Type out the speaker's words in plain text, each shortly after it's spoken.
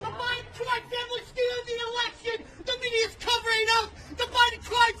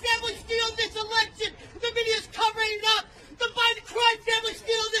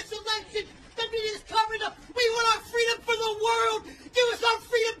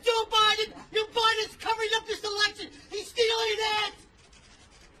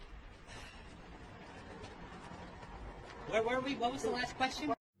we? What was the last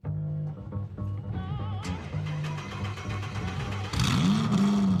question?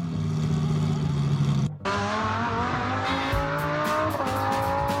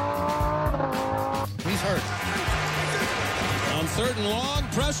 He's hurt. On third and long,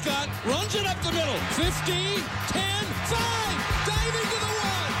 Prescott runs it up the middle. 50, 10, 5, diving to the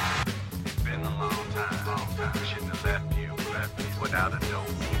one. It's been a long time. Shouldn't have left you without a note.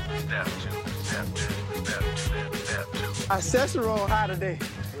 Step two, step two, step two, step two. Testosterone high today.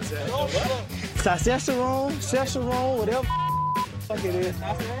 What's that? Testosterone, whatever fuck it is.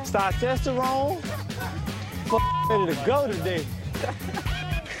 Testosterone, ready to go today.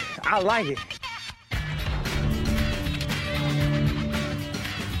 I like it.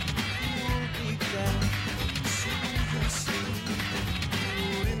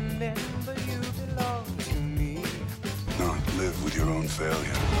 Not live with your own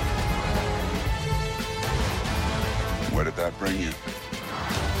failure. Where did that bring you?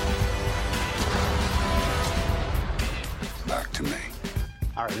 Back to me.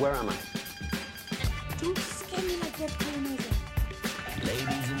 All right, where am I? Don't scare me like that, Polynesia.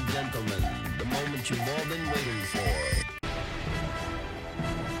 Ladies and gentlemen, the moment you've all been waiting for.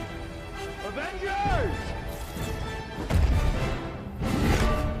 Avengers!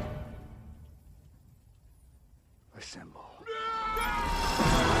 Assemble.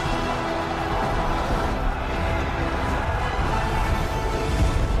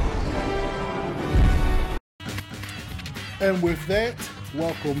 And with that,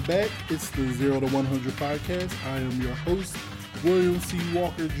 welcome back. It's the 0 to 100 podcast. I am your host, William C.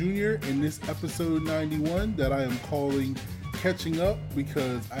 Walker Jr. in this episode 91 that I am calling Catching Up,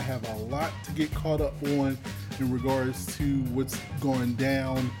 because I have a lot to get caught up on in regards to what's gone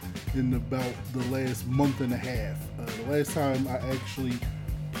down in about the last month and a half. The last time I actually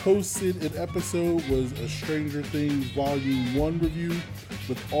posted an episode was a Stranger Things Volume 1 review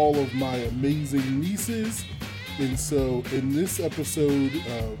with all of my amazing nieces. And so in this episode,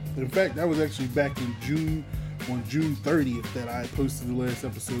 in fact, that was actually back in June, on June 30th that I posted the last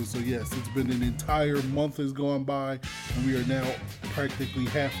episode. So yes, it's been an entire month has gone by, and we are now practically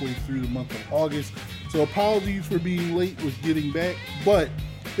halfway through the month of August. So apologies for being late with getting back, but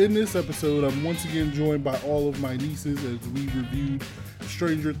in this episode, I'm once again joined by all of my nieces as we reviewed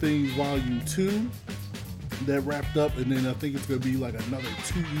Stranger Things Volume 2. That wrapped up, and then I think it's going to be like another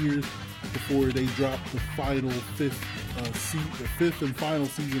 2 years before they drop the final fifth and final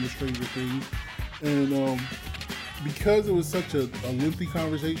season of Stranger Things. And because it was such a lengthy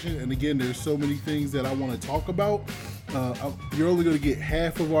conversation, and again, there's so many things that I want to talk about, you're only going to get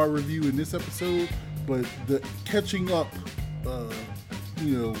half of our review in this episode, but the catching up,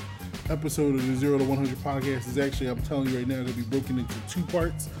 episode of the 0 to 100 podcast is actually, I'm telling you right now, going to be broken into two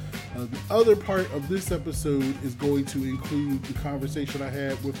parts. The other part of this episode is going to include the conversation I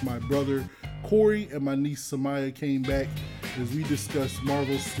had with my brother Corey, and my niece Samaya came back as we discussed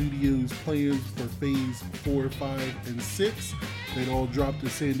Marvel Studios' plans for Phase 4, 5, and 6. They'd all dropped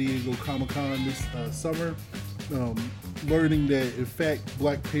at San Diego Comic-Con this summer. Learning that, in fact,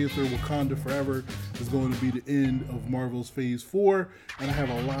 Black Panther Wakanda Forever is going to be the end of Marvel's Phase 4, and I have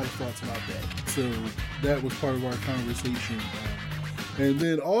a lot of thoughts about that. So that was part of our conversation. And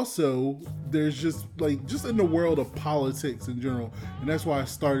then also, there's just in the world of politics in general, and that's why I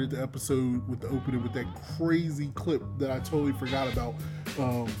started the episode with the opening with that crazy clip that I totally forgot about,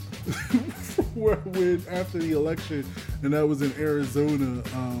 when after the election, and that was in Arizona,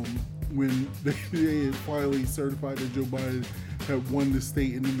 when they had finally certified that Joe Biden had won the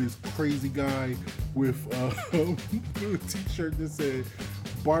state, and then this crazy guy with a t-shirt that said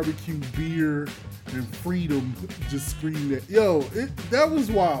barbecue, beer, and freedom just screamed that. That was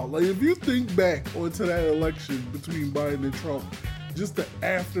wild. Like, if you think back onto that election between Biden and Trump, just the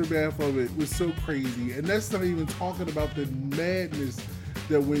aftermath of it was so crazy. And that's not even talking about the madness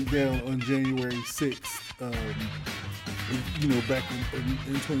that went down on January 6th, back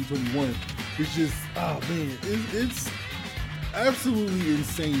in 2021. It's just, it's absolutely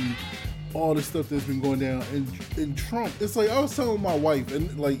insane, all the stuff that's been going down. And Trump, it's like, I was telling my wife,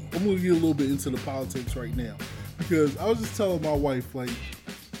 and like, I'm gonna get a little bit into the politics right now, because I was just telling my wife, like,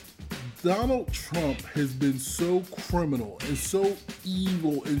 Donald Trump has been so criminal and so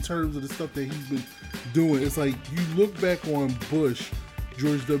evil in terms of the stuff that he's been doing. It's like, you look back on George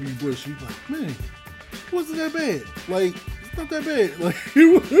W. Bush, you're like, man, it wasn't that bad. Like, it's not that bad. Like, he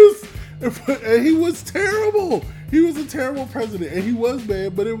was terrible. He was a terrible president, and he was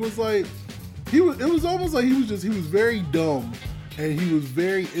bad, but it was like, it was almost like he was very dumb, and he was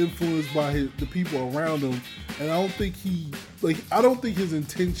very influenced by the people around him, and I don't think he like I don't think his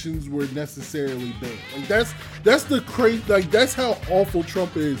intentions were necessarily bad. Like that's the crazy, like that's how awful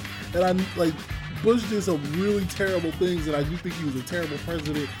Trump is. And I like Bush did some really terrible things, and I do think he was a terrible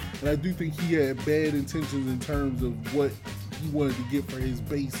president, and I do think he had bad intentions in terms of what he wanted to get for his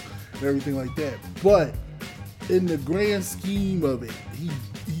base and everything like that. But in the grand scheme of it,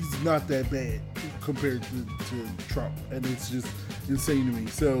 he's not that bad compared to Trump, and it's just insane to me.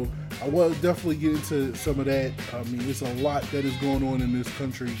 So I will definitely get into some of that. I mean, it's a lot that is going on in this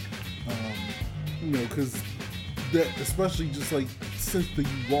country, because that, especially just like since the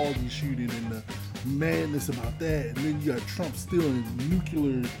Uvalde shooting and the madness about that, and then you got Trump stealing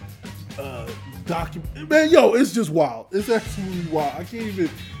nuclear document. Man, yo, it's just wild. It's absolutely wild. I can't even.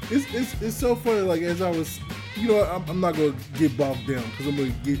 It's so funny. Like as I was, I'm not gonna get bogged down because I'm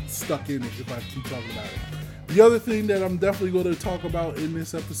gonna get stuck in it if I keep talking about it. The other thing that I'm definitely going to talk about in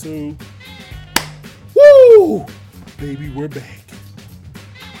this episode, woo, baby, we're back.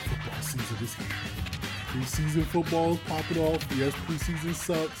 Football season is here. Preseason football is popping off. Yes, preseason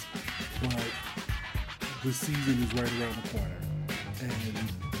sucks, but the season is right around the corner. And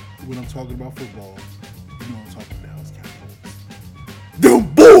when I'm talking about football, you know I'm talking about Dallas Cowboys.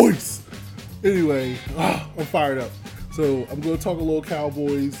 Them boys! Anyway, I'm fired up. So I'm going to talk a little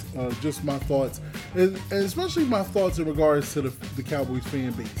Cowboys, just my thoughts, and especially my thoughts in regards to the Cowboys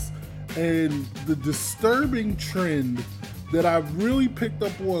fan base. And the disturbing trend that I really picked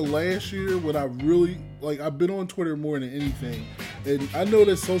up on last year when I've been on Twitter more than anything. And I know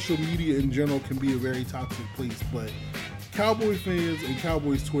that social media in general can be a very toxic place, but Cowboy fans and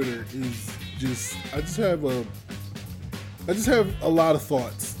Cowboys Twitter is just, I just have a lot of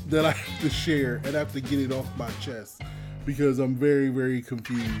thoughts that I have to share and I have to get it off my chest because I'm very, very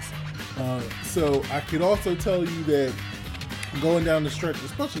confused. So I can also tell you that going down the stretch,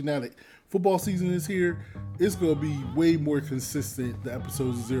 especially now that football season is here, it's going to be way more consistent, the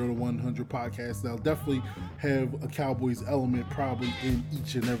episodes of 0 to 100 podcast. I'll definitely have a Cowboys element probably in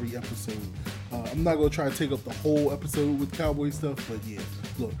each and every episode. I'm not going to try to take up the whole episode with Cowboy stuff, but yeah,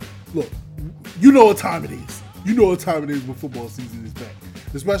 look, you know what time it is. You know what time it is when football season is back,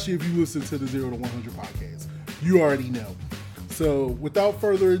 especially if you listen to the 0 to 100 podcast. You already know. So without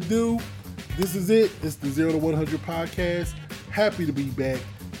further ado, this is it. It's the 0 to 100 podcast. Happy to be back.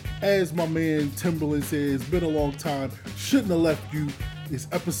 As my man Timberland says, it's been a long time. Shouldn't have left you. It's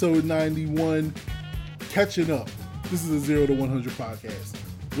episode 91. Catching up. This is the 0 to 100 podcast.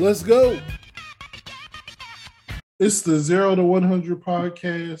 Let's go. It's the 0 to 100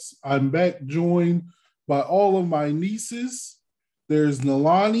 podcast. I'm back joined by all of my nieces. There's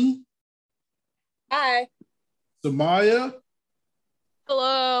Nalani. Hi. Samaya.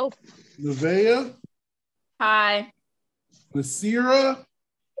 Hello. Nevaeh. Hi. Nasira.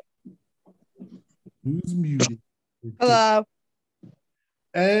 Who's muted? Hello.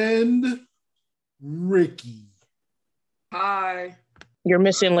 And Ricky. Hi. You're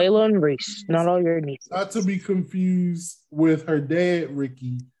missing Layla and Reese, not all your nieces. Not to be confused with her dad,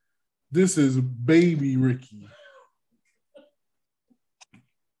 Ricky. This is baby Ricky.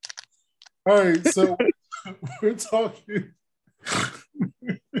 All right, so we're talking.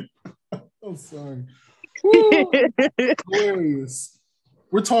 I'm sorry. Woo, hilarious.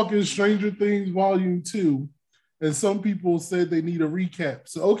 We're talking Stranger Things Volume 2, and some people said they need a recap.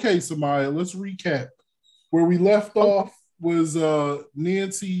 So, okay, Samaya, let's recap. Where we left off was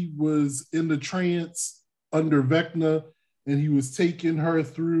Nancy was in the trance under Vecna, and he was taking her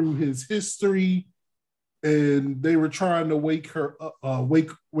through his history, and they were trying to wake her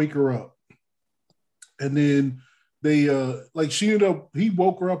up. And then they he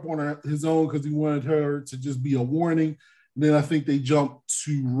woke her up on his own because he wanted her to just be a warning. And then I think they jumped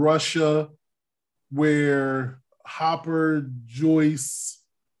to Russia, where Hopper, Joyce,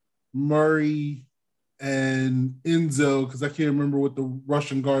 Murray, and Enzo, because I can't remember what the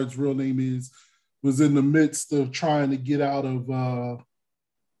Russian guard's real name is, was in the midst of trying to get out of the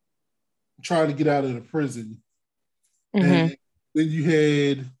prison. Mm-hmm. And then you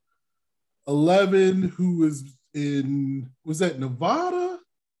had 11, who was that Nevada?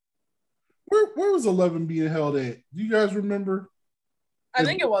 Where was 11 being held at? Do you guys remember? I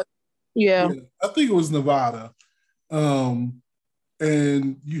think it was. Yeah. I think it was Nevada. And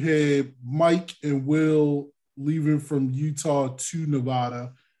you had Mike and Will leaving from Utah to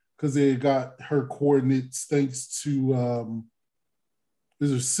Nevada because they got her coordinates thanks to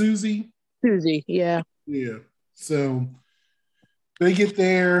is it Susie? Susie, yeah. Yeah. So they get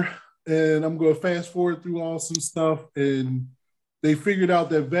there, and I'm going to fast forward through all some stuff, and they figured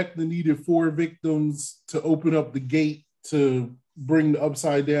out that Vecna needed 4 victims to open up the gate to bring the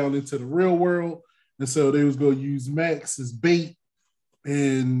Upside Down into the real world. And so they was going to use Max as bait,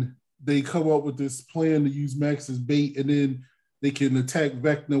 and they come up with this plan to use Max as bait, and then they can attack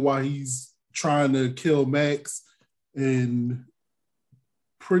Vecna while he's trying to kill Max. And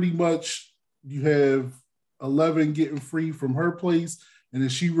pretty much you have 11 getting free from her place, and then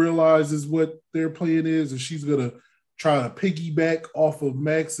she realizes what their plan is, and she's going to try to piggyback off of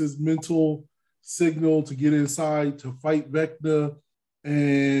Max's mental signal to get inside to fight Vecna.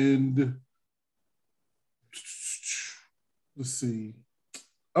 And let's see.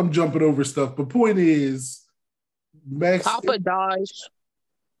 I'm jumping over stuff, but point is, Max... Papa dies.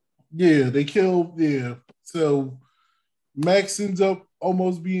 Yeah, they kill... Yeah. So Max ends up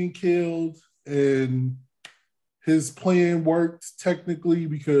almost being killed, and his plan worked technically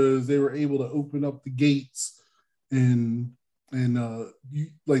because they were able to open up the gates, and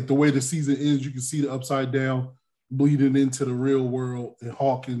like the way the season ends, you can see the Upside Down bleeding into the real world and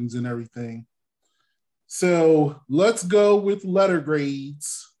Hawkins and everything. So let's go with letter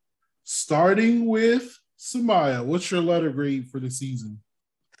grades, starting with Samaya. What's your letter grade for the season?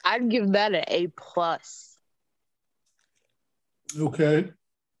 I'd give that an A+. Okay.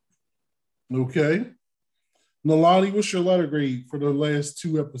 Nalani, what's your letter grade for the last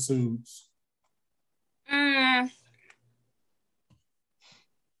 2 episodes?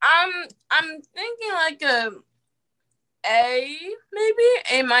 I'm thinking like a A, maybe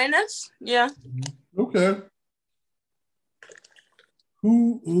A-. Yeah. Okay.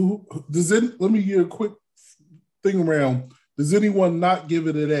 Who does it? Let me get a quick thing around. Does anyone not give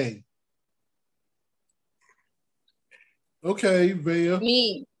it an A? Okay, Vea.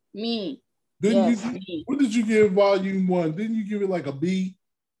 Me. What did you give Volume 1? Didn't you give it like a B?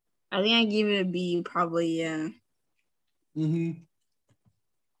 I think I gave it a B, probably, yeah. Mm-hmm.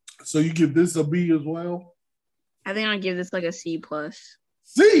 So you give this a B as well? I think I'll give this like a C+.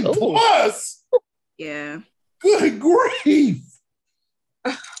 C+? Yeah. Good grief.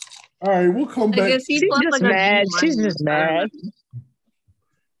 All right, we'll come back. Like a C+, like mad. She's just mad.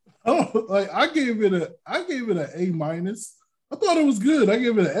 Oh, like I gave it an A-. I thought it was good. I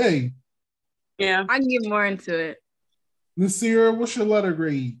gave it an A. Yeah. I can get more into it. Nasira, what's your letter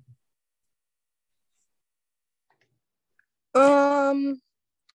grade? An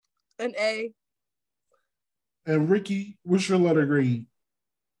A. And Ricky, what's your letter grade?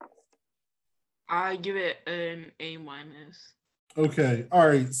 I give it an A-. Okay. All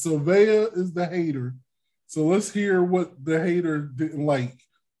right. So Vea is the hater. So let's hear what the hater didn't like.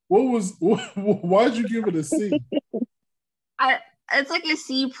 Why'd you give it a C? It's like a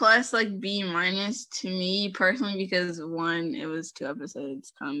C+, like B- to me personally, because 1, it was 2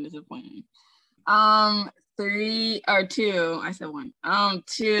 episodes, kind of disappointing. 3 or 2, I said 1.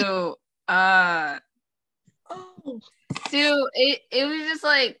 2, it was just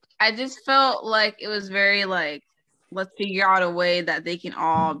like, I just felt like it was very like, let's figure out a way that they can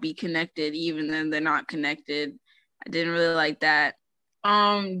all be connected, even though they're not connected. I didn't really like that.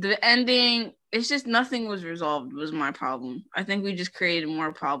 The ending, it's just nothing was resolved was my problem. I think we just created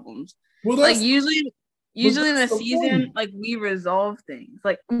more problems. Well, like usually in the season, like we resolve things.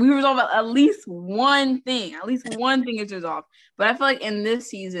 Like we resolve at least one thing. At least one thing is resolved. But I feel like in this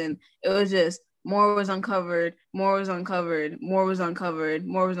season, it was just more was uncovered, more was uncovered, more was uncovered,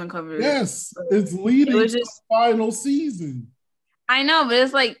 more was uncovered. Yes, it's leading to the final season. I know, but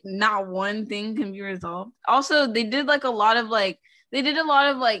it's like not one thing can be resolved. Also, they did a lot of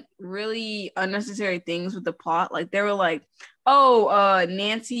really unnecessary things with the plot. Like they were like,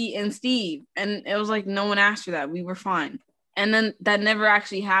 Nancy and Steve. And it was like, no one asked for that. We were fine. And then that never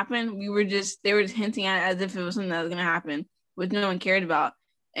actually happened. They were just hinting at it as if it was something that was going to happen, which no one cared about.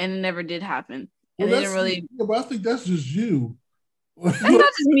 And it never did happen. And they didn't really. Yeah, but I think that's just you. That's not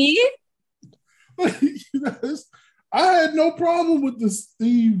just me. I had no problem with the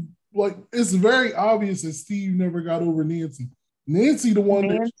Steve. Like, it's very obvious that Steve never got over Nancy. Nancy, the one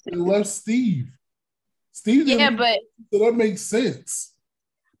that left Steve. Steve didn't. Yeah, so that makes sense.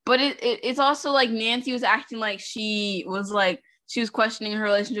 But it's also like Nancy was acting like she was questioning her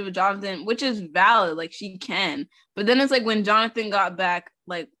relationship with Jonathan, which is valid. Like she can. But then it's like when Jonathan got back,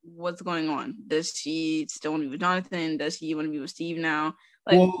 like what's going on? Does she still want to be with Jonathan? Does he want to be with Steve now?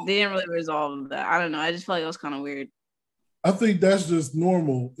 Like they didn't really resolve that. I don't know. I just felt like it was kind of weird. I think that's just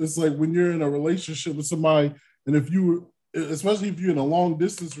normal. It's like when you're in a relationship with somebody, and especially if you're in a long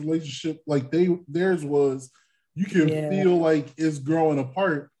distance relationship like theirs was, you can feel like it's growing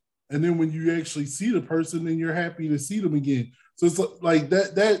apart. And then when you actually see the person, then you're happy to see them again. So it's like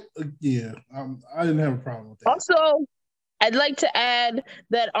that. I didn't have a problem with that. Also, I'd like to add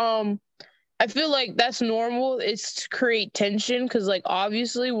that I feel like that's normal. It's to create tension because, like,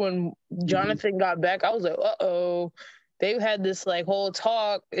 obviously when Jonathan got back, I was like, uh-oh. They had this, like, whole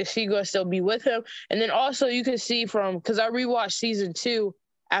talk. Is she going to still be with him? And then also you can see from, because I rewatched season 2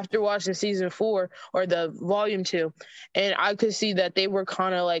 after watching season 4 or the volume 2, and I could see that they were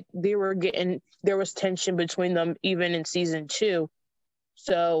kind of like, there was tension between them even in season 2.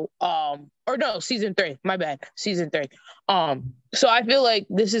 So, or no, season 3, my bad, season 3. So I feel like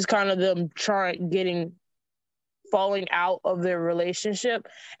this is kind of them falling out of their relationship,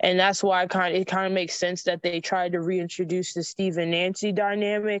 and that's why it kind of makes sense that they tried to reintroduce the Steve and Nancy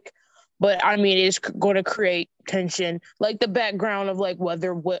dynamic. But I mean, it's going to create tension, like the background of like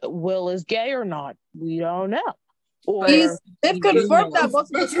whether Will is gay or not. We don't know. Or they've confirmed that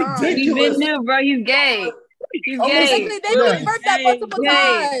multiple times. He's been new, bro. He's gay. He's gay. They confirmed that multiple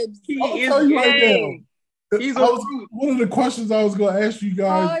times. I'll tell you right now. One of the questions I was going to ask you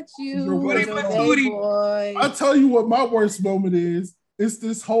guys. I'll tell you what my worst moment is. It's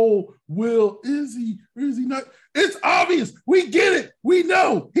this whole Will, is he or is he not? It's obvious. We get it. We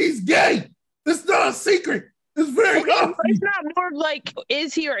know he's gay. It's not a secret. It's very obvious. It's not more like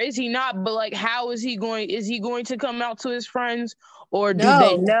is he or is he not, but like how is he going? Is he going to come out to his friends, or do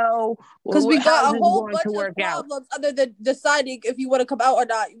they know? Because we got a whole bunch of problems other than deciding if you want to come out or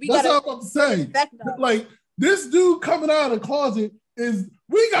not. That's what I'm about to say. Like, this dude coming out of the closet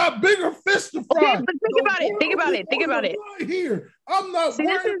we got bigger fish to fry. Okay, but think about it. Right here. I'm not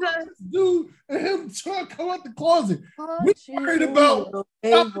worried about this dude and him trying to come out the closet. We're worried about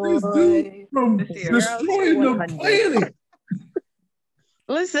stopping this dude from destroying the planet.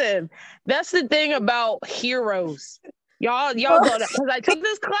 Listen, that's the thing about heroes. Y'all don't know, because I took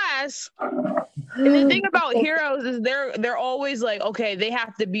this class, and the thing about heroes is they're always like, okay, they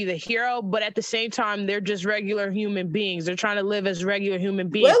have to be the hero, but at the same time, they're just regular human beings. They're trying to live as regular human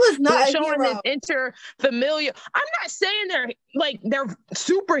beings. Will is not so showing this interfamiliar. I'm not saying they're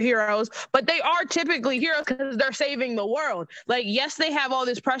superheroes, but they are typically heroes because they're saving the world. Like, yes, they have all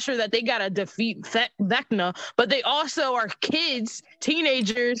this pressure that they gotta defeat Vecna, but they also are kids,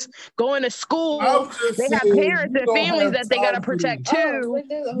 teenagers going to school. They have parents and families that they gotta protect too.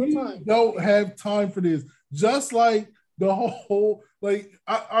 You don't have time for this. Just like the whole, like,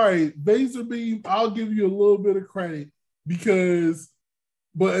 all right, Laser Beam, I'll give you a little bit of credit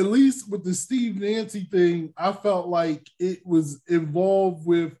but at least with the Steve Nancy thing, I felt like it was involved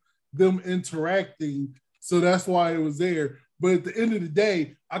with them interacting, so that's why it was there. But at the end of the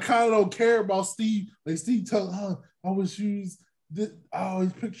day, I kind of don't care about Steve. Like, Steve tells, I always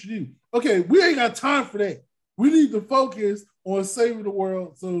pictured you. Okay, we ain't got time for that. We need to focus on saving the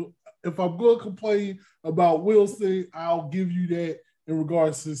world. So if I'm going to complain about Will's thing, I'll give you that in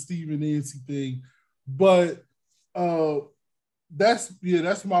regards to the Steve and Nancy thing. But that's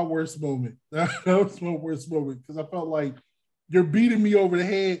my worst moment. That was my worst moment because I felt like you're beating me over the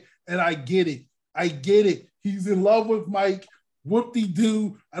head, and I get it. He's in love with Mike.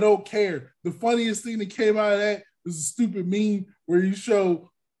 Whoop-de-doo. I don't care. The funniest thing that came out of that was a stupid meme where you show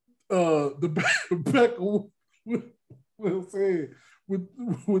the back of Will said with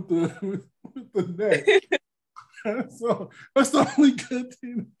the neck. So that's the only good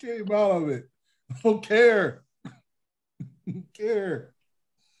thing that came out of it. I don't care.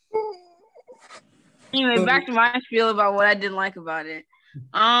 Anyway, back to my spiel about what I didn't like about it.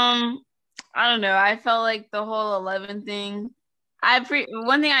 I don't know. I felt like the whole 11 thing.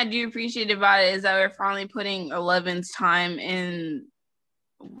 One thing I do appreciate about it is that we're finally putting 11's time in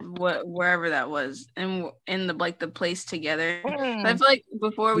wherever that was, and in the place together. So I feel like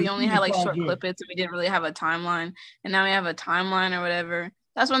before we only had like short clip its, we didn't really have a timeline, and now we have a timeline or whatever.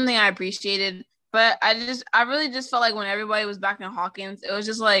 That's one thing I appreciated. But I really just felt like when everybody was back in Hawkins, it was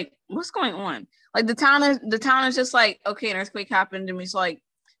just like, what's going on? Like the town is just like, okay, an earthquake happened, and we saw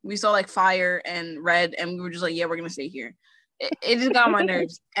like fire and red, and we were just like, yeah, we're gonna stay here. It just got on my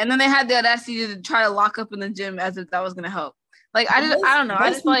nerves. And then they had the audacity to try to lock up in the gym as if that was gonna help. Like I don't know. I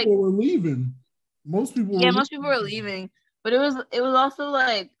just like people were leaving. Most people were leaving. But it was also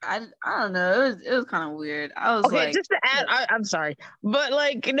like I don't know, it was kind of weird. I was like, just to add, I'm sorry, but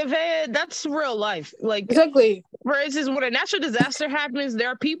like Nevaeh, that's real life. Like exactly. For instance, when a natural disaster happens, there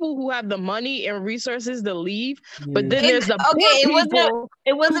are people who have the money and resources to leave, but then there's the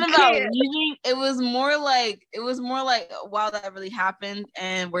it wasn't about leaving. It was more like wow, that really happened,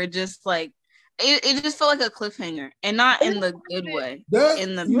 and we're just like. It just felt like a cliffhanger, and not in the good way.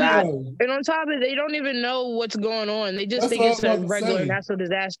 In the bad. And on top of it, they don't even know what's going on. They just think it's a regular natural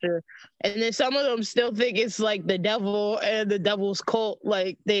disaster. And then some of them still think it's like the devil and the devil's cult.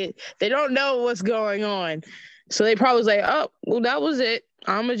 Like they don't know what's going on. So they probably was like, oh, well, that was it.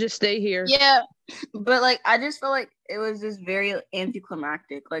 I'm gonna just stay here. Yeah, but like I just felt like it was just very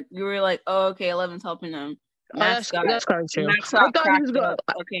anticlimactic. Like you were like, oh, okay, Eleven's helping him. That's kind of true. Max I got thought he was cracked going. up.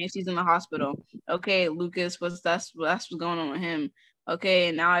 Okay, she's in the hospital. Okay, Lucas, that's what's going on with him. Okay,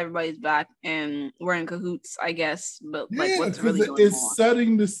 and now everybody's back and we're in cahoots, I guess. But like, what's really going on? It's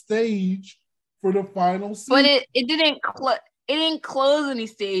setting the stage for the final season. But it didn't close any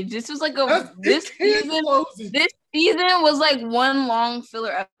stage. This was like this season was like one long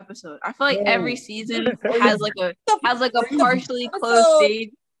filler episode. I feel like every season has like a partially closed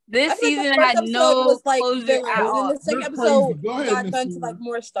stage. This season had no closure at all. And the second episode got done to like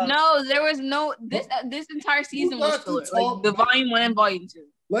more stuff. No, there was no this entire season was filler. Like the volume 1 and volume 2.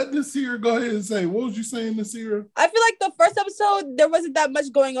 Let Nasir go ahead and say, what was you saying, Nasir? I feel like the first episode, there wasn't that much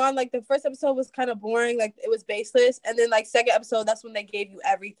going on. Like the first episode was kind of boring. Like it was baseless. And then like second episode, that's when they gave you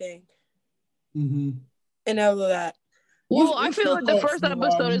everything. Mm-hmm. And all of that. Well, I feel like the first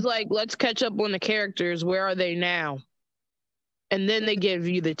episode is like, let's catch up on the characters. Where are they now? And then they give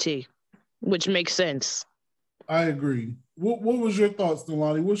you the tea, which makes sense. I agree. What was your thoughts,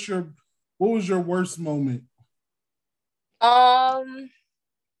 Delani? What was your worst moment?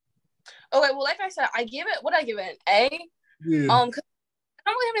 Okay, well, like I said, I give it an A. Yeah. 'Cause I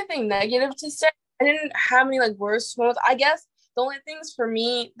don't really have anything negative to say. I didn't have any like worst moments. I guess the only things for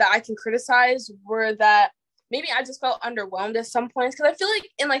me that I can criticize were that maybe I just felt underwhelmed at some points, because I feel like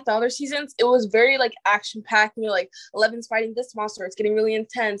in like the other seasons it was very like action packed. You know, like Eleven's fighting this monster, it's getting really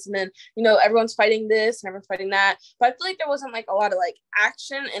intense, and then everyone's fighting this and everyone's fighting that. But I feel like there wasn't like a lot of like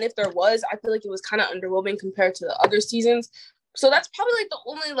action, and if there was, I feel like it was kind of underwhelming compared to the other seasons. So that's probably like the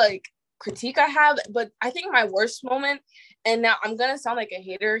only like critique I have. But I think my worst moment, and now I'm gonna sound like a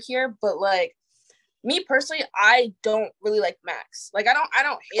hater here, but like me personally, I don't really like Max. Like I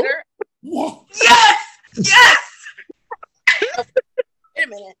don't hate her. Whoa. Yes. Wait a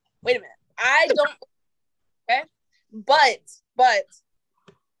minute. I don't. Okay, but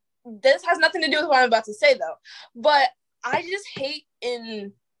this has nothing to do with what I'm about to say though. But I just hate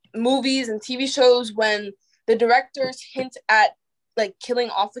in movies and TV shows when the directors hint at like killing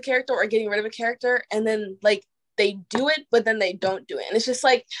off the character or getting rid of a character, and then like they do it, but then they don't do it. And it's just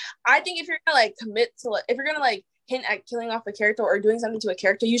like, I think if you're gonna like commit to if you're gonna like hint at killing off a character or doing something to a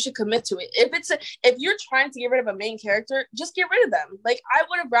character, you should commit to it. If you're trying to get rid of a main character, just get rid of them. Like I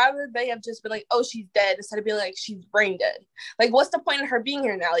would have rather they have just been like, oh, she's dead, instead of being like, she's brain dead. Like what's the point in her being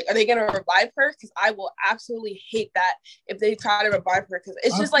here now? Like are they gonna revive her? Because I will absolutely hate that if they try to revive her, because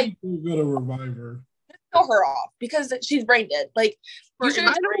it's just like they're gonna revive her. Kill her off because she's brain dead. Like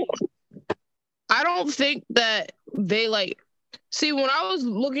I don't think that they like. See, when I was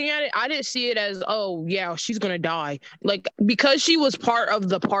looking at it, I didn't see it as, oh, yeah, she's going to die. Like, because she was part of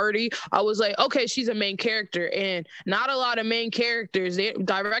the party, I was like, okay, she's a main character. And not a lot of main characters,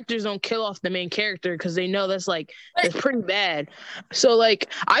 directors don't kill off the main character because they know that's, like, it's pretty bad. So, like,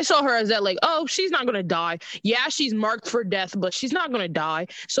 I saw her as that, like, oh, she's not going to die. Yeah, she's marked for death, but she's not going to die.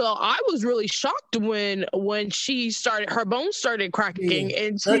 So I was really shocked when her bones started cracking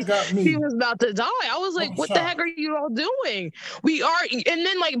and she was about to die. I was like, what the heck are you all doing? And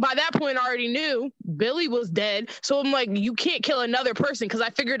then like by that point I already knew Billy was dead, so I'm like, you can't kill another person, because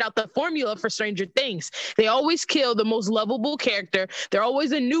I figured out the formula for Stranger Things. They always kill the most lovable character. They're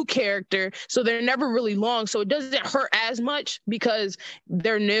always a new character, so they're never really long, so it doesn't hurt as much because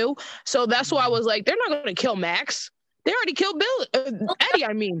they're new. So that's why I was like, they're not going to kill Max. They already killed Eddie.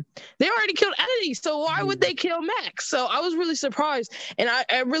 I mean, they already killed Eddie. So why would they kill Max? So I was really surprised. And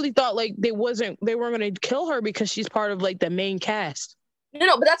I really thought like they weren't going to kill her because she's part of like the main cast.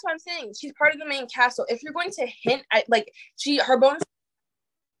 No, but that's what I'm saying. She's part of the main cast. So if you're going to hint at like her bonus,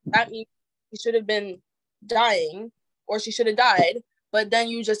 that means she should have been dying or she should have died. But then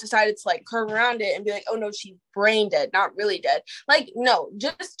you just decided to like curve around it and be like, oh no, she's brain dead, not really dead. Like, no,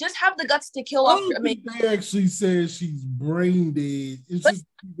 just have the guts to kill off. They actually said she's brain dead. It's just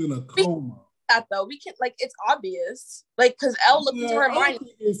in a coma. That though, we can like, it's obvious. Like, because Elle looked into her mind.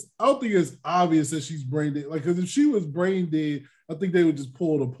 I don't think it's obvious that she's brain dead. Like, because if she was brain dead, I think they would just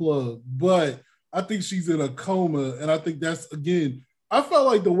pull the plug. But I think she's in a coma, and I think that's, again, I felt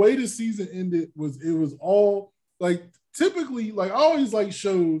like the way the season ended was all like. Typically, like I always like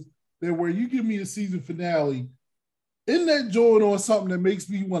shows that where you give me a season finale, isn't that joint on something that makes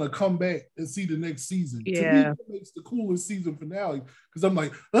me want to come back and see the next season? Yeah. To me, that makes the coolest season finale, because I'm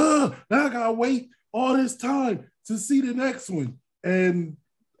like, now I gotta wait all this time to see the next one. And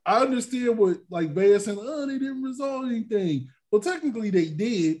I understand what like Bea saying, they didn't resolve anything. Well, technically they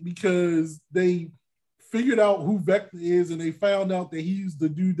did, because they figured out who Vecna is, and they found out that he's the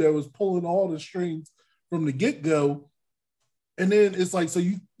dude that was pulling all the strings from the get-go. And then it's like, so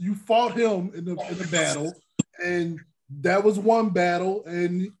you fought him in the battle, and that was one battle,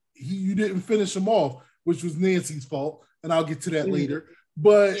 and you didn't finish him off, which was Nancy's fault, and I'll get to that later.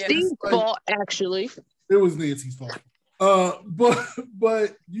 But Steve's fault, actually. It was Nancy's fault.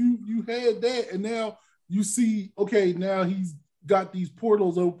 But you had that, and now you see, okay, now he's got these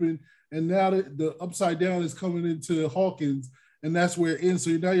portals open, and now the Upside Down is coming into Hawkins, and that's where it ends.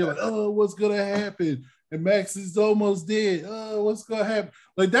 So now you're like, oh, what's gonna happen? And Max is almost dead. Oh, what's gonna happen?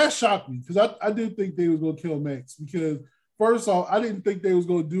 Like, that shocked me, because I didn't think they was gonna kill Max, because first off, I didn't think they was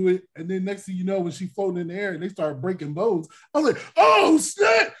gonna do it. And then next thing you know, when she floated in the air and they started breaking bones, I was like, oh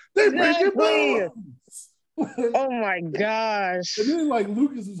snap, they breaking bones. Oh my gosh. And then like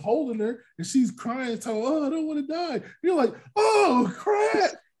Lucas is holding her and she's crying, telling, oh, I don't want to die. You're like, oh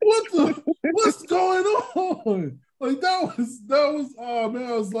crap, what's going on? Like that was oh man,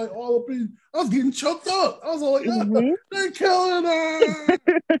 I was like all up in, I was getting choked up. I was like, oh, they're killing her.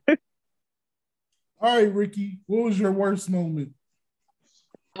 All right, Ricky, what was your worst moment?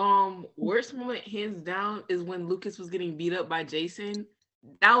 Worst moment, hands down, is when Lucas was getting beat up by Jason.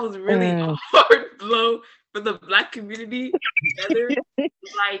 That was really a hard blow for the Black community together.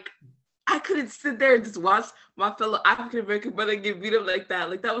 Like, I couldn't sit there and just watch my fellow African American brother get beat up like that.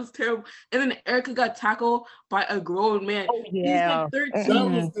 Like, that was terrible. And then Erica got tackled by a grown man. Oh, yeah.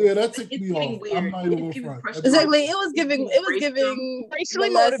 That took me off. Weird. I'm not even front. Exactly. It was giving racially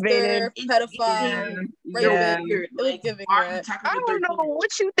molester, motivated, pedophile, Weird. It was giving that. I don't know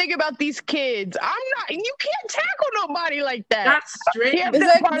what you think about these kids. You can't tackle nobody like that. That's strange.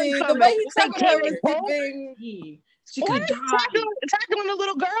 Exactly. The way he tackled her was giving. She could die. Tackling a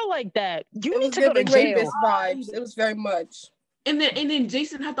little girl like that. You need to go to jail. Rapist vibes. It was very much. And then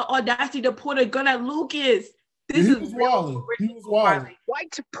Jason had the audacity to point a gun at Lucas. He was wild.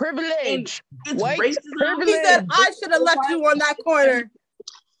 White privilege. It's White racism. privilege. He said, I should have left you on that corner.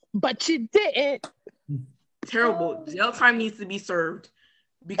 But you didn't. Terrible. Jail time needs to be served.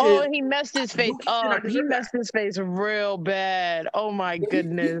 Because he messed his face up. He messed his face real bad. Oh my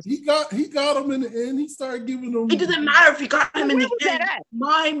goodness. He got him in the end. He started giving him. It doesn't matter if he got him in the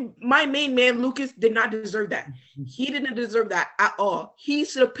end. My main man Lucas did not deserve that. He didn't deserve that at all. He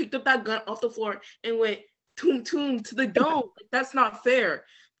should have picked up that gun off the floor and went toom to the dome. That's not fair.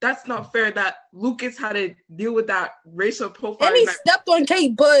 That's not fair that Lucas had to deal with that racial profile. And he stepped on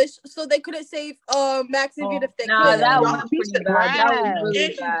Kate Bush, so they couldn't save Max even if they could. That was pretty bad. That was really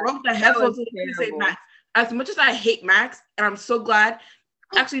and bad. He broke the headphones so he could save Max. As much as I hate Max, and I'm so glad.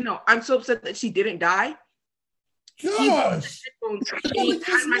 Actually, no, I'm so upset that she didn't die. Gosh. He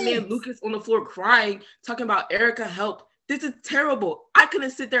had my man Lucas on the floor crying, talking about Erica help. This is terrible. I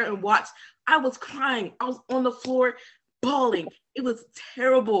couldn't sit there and watch. I was crying. I was on the floor bawling. It was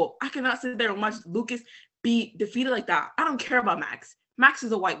terrible. I cannot sit there and watch Lucas be defeated like that. I don't care about Max. Max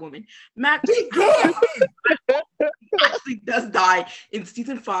is a white woman. Max actually does die in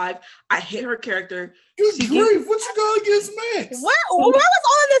season 5. I hate her character. Good grief, what you got against Max? Where was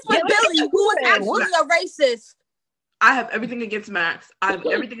all this with Billy, who was actually a racist? I have everything against Max. I have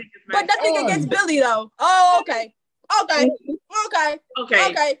everything against Max. But nothing against Billy, though. Oh, okay. Okay,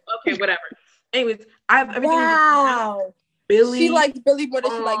 whatever. Anyways, I have everything against Max. Billy. She liked Billy more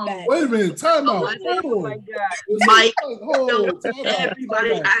than she liked Max. Wait a minute, time out. Oh my God. Mike,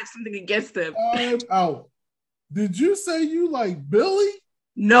 everybody has something against him. Time out. Did you say you like Billy?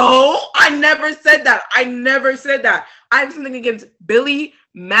 No, I never said that. I have something against Billy,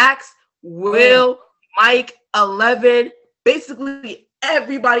 Max, Will, Mike, 11, basically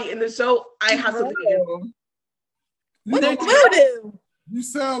everybody in the show. I have something against. What did you do? You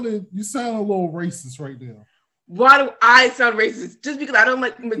sound a little racist right now. Why do I sound racist? Just because I don't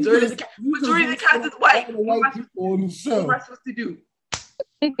like the majority of the cast is white. What am I supposed to do?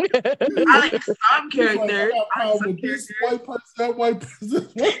 I like some characters. White person, that white person.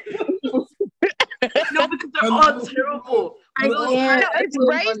 No, because they're all terrible. It's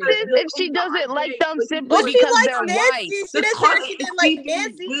racist if she doesn't like them simply because they're white. She didn't like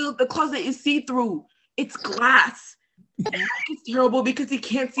Nancy. The closet is see-through. It's glass. It's terrible because he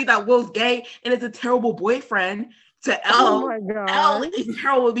can't see that Will's gay and it's a terrible boyfriend to Elle. Oh my God. Elle is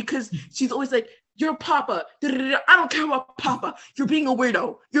terrible because she's always like, you're Papa. I don't care about Papa. You're being a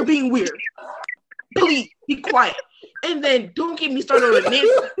weirdo. You're being weird. Please be quiet. And then don't get me started on Nancy.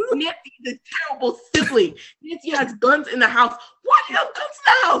 Nancy is a terrible sibling. Nancy has guns in the house. Why do you have guns in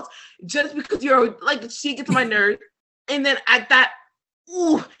the house? Just because you're like, she gets on my nerves. And then at that,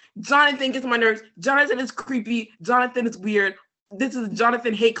 Jonathan gets on my nerves. Jonathan is creepy. Jonathan is weird. This is a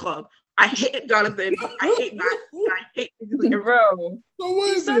Jonathan hate club. I hate Jonathan. I hate Matt. I hate bro. So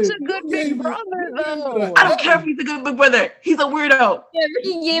wait He's a minute. such a good big brother, though. I don't care if he's a good big brother. He's a weirdo. Yeah,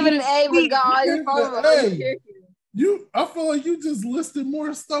 he gave it an A, but God, he's probably Hey, I feel like you just listed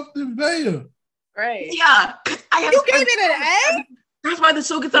more stuff than Vaya. Right. Yeah. You gave it an A? That's why the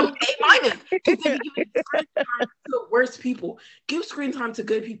show gets an A minus. Because they be giving screen time to the worst people. Give screen time to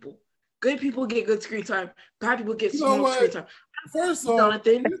good people. Good people get good screen time. Bad people get small screen time. First off,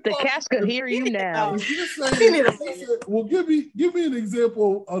 Jonathan, the cast could hear you now. Well, give me an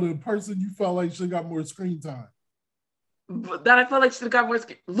example of the person you felt like should have got more screen time. That I felt like should have got more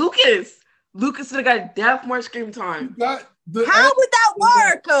screen. Lucas should have got deaf more screen time. How would that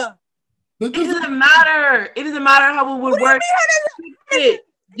work? It doesn't matter. It doesn't matter how it would work.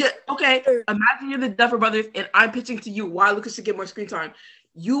 Yeah, okay. Imagine you're the Duffer Brothers and I'm pitching to you why Lucas should get more screen time.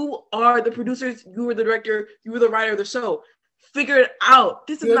 You are the producers, you were the director, you were the writer of the show. Figure it out.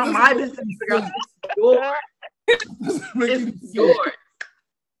 This is not my business to figure out. It's yours.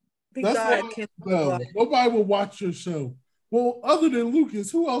 No, nobody will watch your show. Well, other than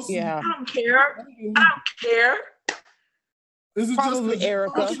Lucas, who else? Yeah. I don't care. Is it Probably just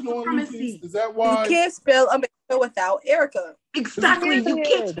Erica? Is that why You can't spell America without Erica. Exactly. You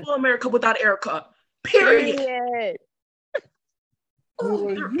can't spell America without Erica. Period.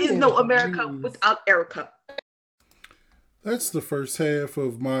 There is no America without Erica. That's the first half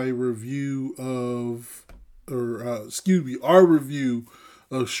of my review our review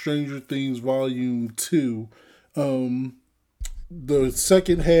of Stranger Things Volume 2. The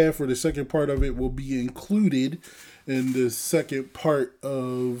second half or the second part of it will be included in the second part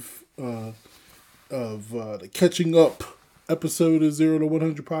of the Catching Up episode of 0 to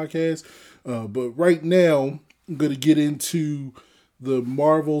 100 podcast. But right now, I'm going to get into the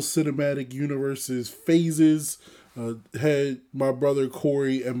Marvel Cinematic Universe's phases. Had my brother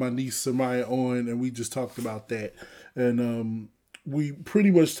Corey and my niece Samaya on, and we just talked about that. And we pretty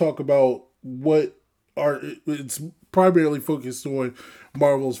much talk about it's primarily focused on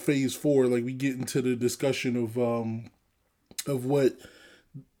Marvel's Phase 4. Like, we get into the discussion of what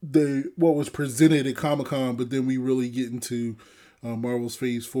was presented at Comic-Con, but then we really get into Marvel's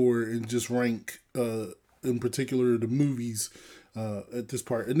Phase 4 and just rank, in particular, the movies at this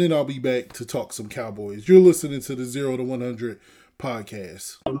part. And then I'll be back to talk some Cowboys. You're listening to the 0 to 100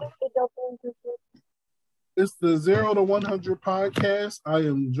 podcast. It's the 0 to 100 podcast. I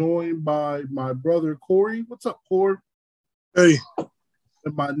am joined by my brother Corey. What's up, Corey? Hey.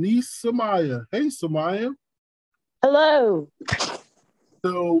 And my niece Samaya. Hey, Samaya. Hello.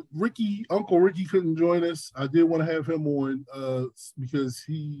 So Uncle Ricky couldn't join us. I did want to have him on because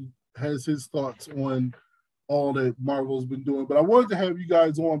he has his thoughts on all that Marvel's been doing. But I wanted to have you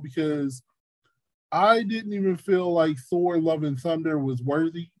guys on because I didn't even feel like Thor: Love and Thunder was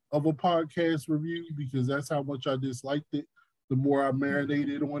worthy of a podcast review because that's how much I disliked it. The more I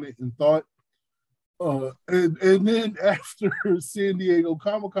marinated on it and thought. And then after San Diego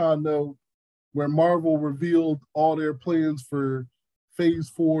Comic-Con, though, where Marvel revealed all their plans for Phase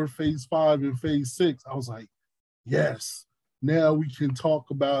 4, Phase 5, and Phase 6, I was like, yes, now we can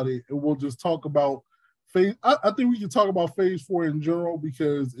talk about it. And we'll just talk about Phase. I think we can talk about Phase 4 in general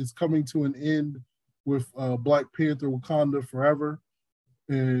because it's coming to an end with Black Panther Wakanda Forever.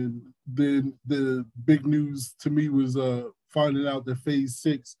 And then the big news to me was finding out that Phase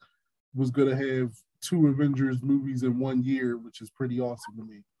 6 was going to have 2 Avengers movies in 1 year, which is pretty awesome to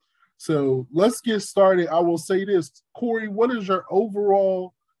me. So let's get started. I will say this, Corey, what is your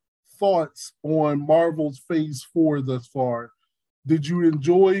overall thoughts on Marvel's Phase 4 thus far? Did you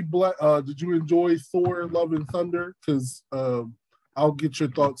enjoy Thor: Love and Thunder? Because I'll get your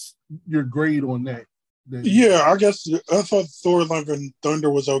thoughts, your grade on that. Yeah, I guess I thought Thor: Love and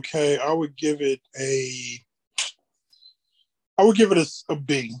Thunder was okay. I would give it a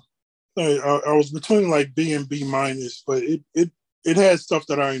B. I was between like B and B minus, but it had stuff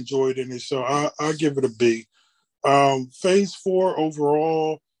that I enjoyed in it, so I'll give it a B. Phase 4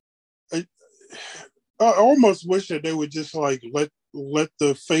 overall, I almost wish that they would just like let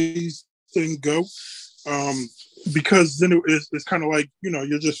the phase thing go, because then it's kind of like,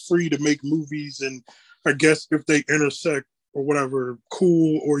 you're just free to make movies, and I guess if they intersect or whatever,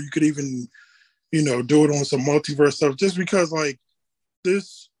 cool, or you could even do it on some multiverse stuff. Just because like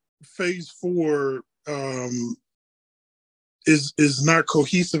this Phase 4 is not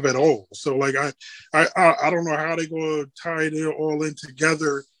cohesive at all. So like I don't know how they're gonna tie it all in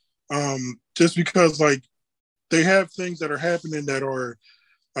together. Just because like they have things that are happening that are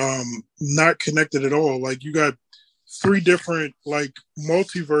not connected at all. Like you got 3 different like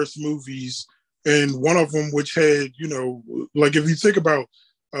multiverse movies, and one of them which had, like if you think about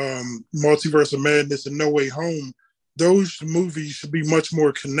Multiverse of Madness and No Way Home, those movies should be much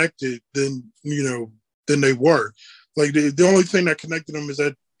more connected than they were. Like the only thing that connected them is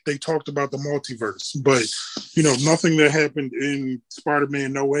that they talked about the multiverse, but nothing that happened in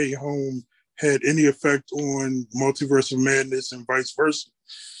Spider-Man No Way Home had any effect on Multiverse of Madness and vice versa.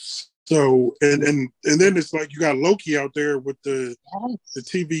 So and then it's like you got Loki out there with the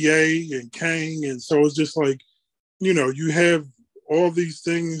TVA and Kang, and so it's just like you have all these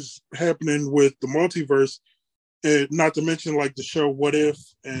things happening with the multiverse, and not to mention like the show What If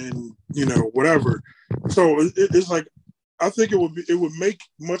and whatever. So it's like I think it would make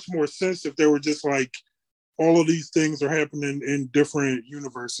much more sense if they were just like all of these things are happening in different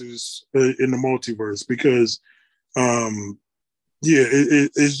universes in the multiverse, because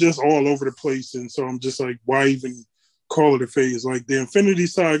it's just all over the place. And so I'm just like, why even call it a phase? Like the Infinity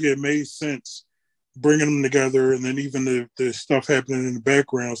Saga, it made sense bringing them together, and then even the stuff happening in the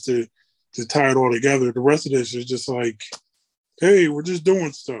backgrounds to tie it all together. The rest of this is just like, hey, we're just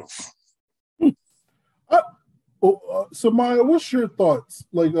doing stuff. So Maya, what's your thoughts?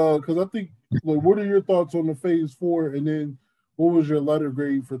 Like, because I think, like, what are your thoughts on the Phase 4, and then what was your letter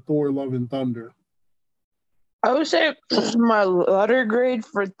grade for Thor: Love and Thunder? I would say my letter grade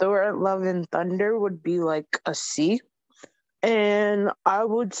for Thor: Love and Thunder would be like a C. And I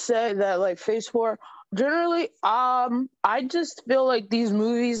would say that like Phase 4, generally, I just feel like these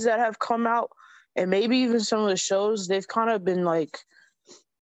movies that have come out, and maybe even some of the shows, they've kind of been like,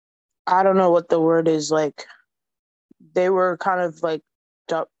 I don't know what the word is, like, they were kind of like,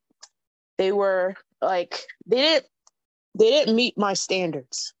 they were like, they didn't meet my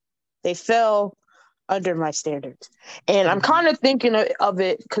standards. They fell under my standards. And I'm kind of thinking of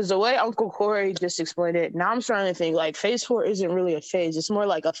it because the way Uncle Corey just explained it, now I'm starting to think like Phase 4 isn't really a phase. It's more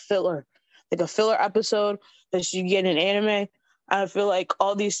like a filler episode that you get in anime. I feel like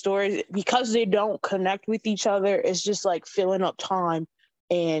all these stories, because they don't connect with each other, it's just like filling up time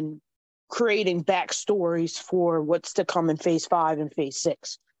and creating backstories for what's to come in Phase 5 and Phase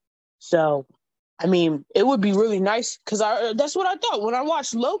 6. So I mean, it would be really nice because that's what I thought. When I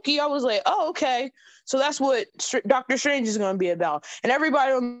watched Loki, I was like, oh, okay. So that's what Doctor Strange is going to be about. And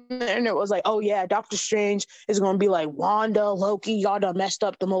everybody on the internet was like, oh, yeah, Doctor Strange is going to be like, Wanda, Loki, y'all done messed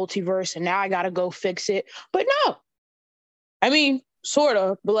up the multiverse, and now I got to go fix it. But no. I mean, sort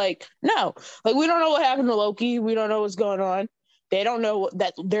of, but like, no. Like, we don't know what happened to Loki. We don't know what's going on. They don't know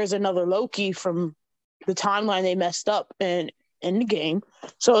that there's another Loki from the timeline they messed up in the game.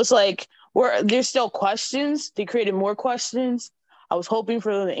 So it's like, there's still questions. They created more questions. I was hoping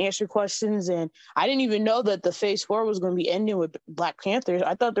for them to answer questions, and I didn't even know that the Phase 4 was going to be ending with Black Panther.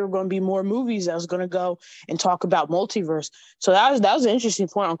 I thought there were going to be more movies that was going to go and talk about multiverse. So that was an interesting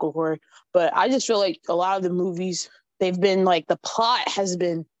point, Uncle Corey. But I just feel like a lot of the movies, they've been like, the plot has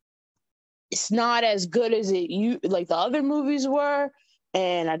been, it's not as good as like the other movies were,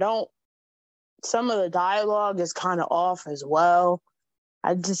 and some of the dialogue is kind of off as well.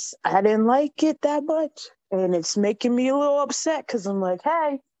 I didn't like it that much, and it's making me a little upset because I'm like,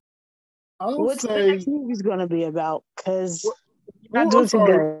 hey, what's the next movie's going to be about? Because you're not doing too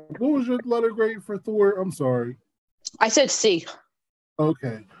good. What was your letter grade for Thor? I'm sorry. I said C.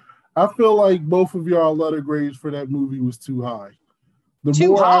 Okay. I feel like both of y'all letter grades for that movie was too high.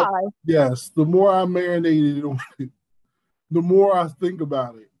 Yes. The more I marinated on it, the more I think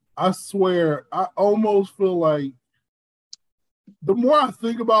about it. I swear, I almost feel like the more I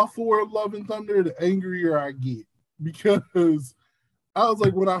think about Thor: Love and Thunder, the angrier I get. Because I was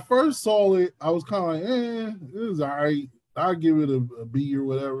like, when I first saw it, I was kind of like, it was all right. I'll give it a B or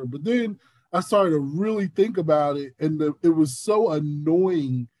whatever. But then I started to really think about it, and it was so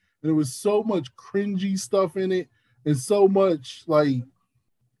annoying. And there was so much cringy stuff in it, and so much, like,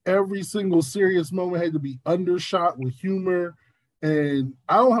 every single serious moment had to be undershot with humor. And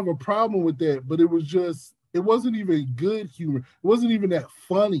I don't have a problem with that, but it wasn't even good humor. It wasn't even that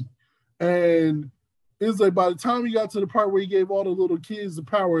funny. And it's like by the time he got to the part where he gave all the little kids the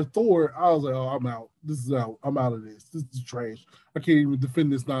power of Thor, I was like, oh, I'm out. This is out. I'm out of this. This is trash. I can't even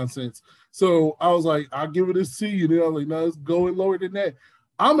defend this nonsense. So I was like, I'll give it a C. And then I was like, no, it's going lower than that.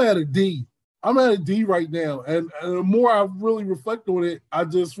 I'm at a D. I'm at a D right now. And the more I really reflect on it, I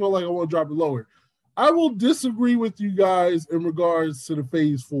just feel like I want to drop it lower. I will disagree with you guys in regards to the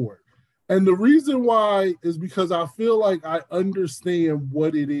Phase 4. And the reason why is because I feel like I understand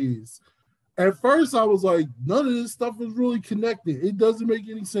what it is. At first, I was like, none of this stuff is really connected. It doesn't make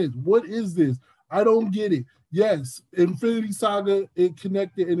any sense. What is this? I don't get it. Yes, Infinity Saga, it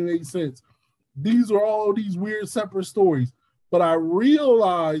connected and it made sense. These are all these weird separate stories. But I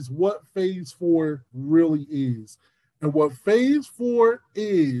realized what Phase 4 really is. And what Phase 4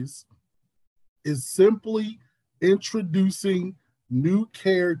 is simply introducing new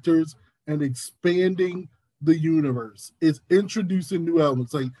characters and expanding the universe. It's introducing new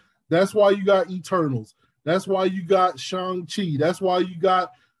elements. Like, that's why you got Eternals. That's why you got Shang-Chi. That's why you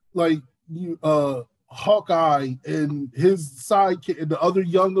got Hawkeye and his sidekick and the other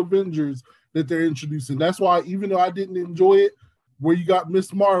young Avengers that they're introducing. That's why, even though I didn't enjoy it, where you got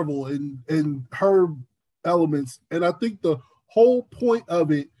Miss Marvel and her elements. And I think the whole point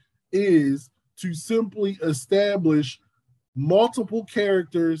of it is to simply establish multiple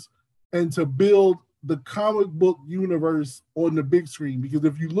characters and to build the comic book universe on the big screen. Because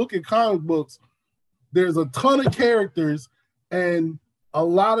if you look at comic books, there's a ton of characters and a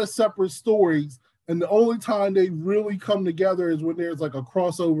lot of separate stories. And the only time they really come together is when there's like a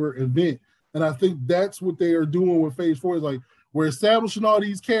crossover event. And I think that's what they are doing with Phase 4 is like, we're establishing all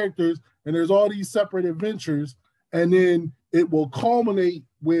these characters and there's all these separate adventures. And then it will culminate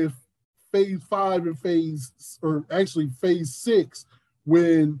with Phase 5 and Phase 6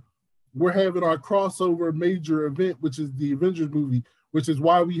 when we're having our crossover major event, which is the Avengers movie, which is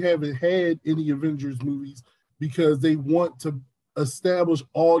why we haven't had any Avengers movies, because they want to establish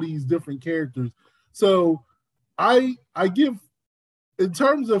all these different characters. So I give, in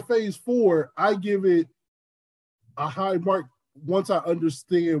terms of Phase 4, I give it a high mark once I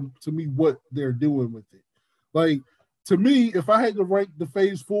understand, to me, what they're doing with it. Like, to me, if I had to rank the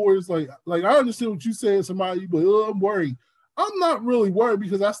Phase 4s, like I understand what you said, somebody, but I'm worried. I'm not really worried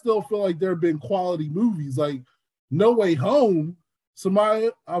because I still feel like there have been quality movies. Like No Way Home, somebody,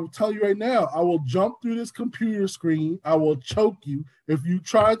 I'll tell you right now, I will jump through this computer screen. I will choke you if you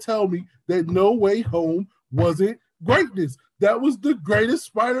try to tell me that No Way Home wasn't greatness. That was the greatest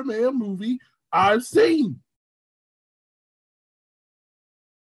Spider-Man movie I've seen.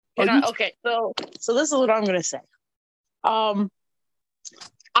 Okay, so this is what I'm gonna say. I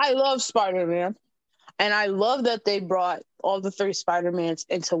love Spider-Man, and I love that they brought all the 3 Spider-Mans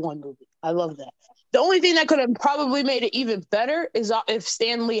into one movie. I love that. The only thing that could have probably made it even better is if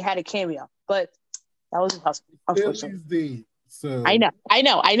Stan Lee had a cameo, but that wasn't possible. Stanley's dead, so I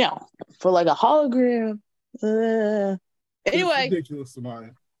know. For like a hologram. Anyway, it's ridiculous,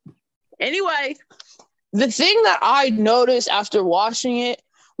 Samaya. Anyway, the thing that I noticed after watching it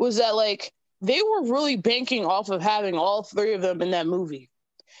was that like they were really banking off of having all 3 of them in that movie.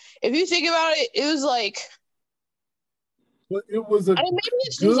 If you think about it, it was like, but it was a. I mean, maybe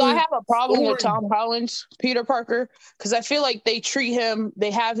it's just I have a problem with Tom Holland's Peter Parker, because I feel like they treat him,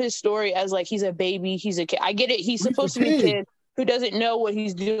 they have his story as like he's a baby, he's a kid. I get it, he's supposed to be a kid who doesn't know what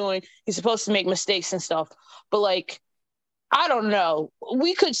he's doing. He's supposed to make mistakes and stuff, but like, I don't know.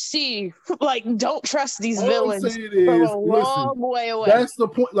 We could see, like, don't trust these villains from a long way away. That's the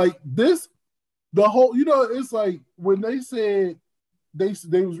point. Like this, the whole, it's like when they said they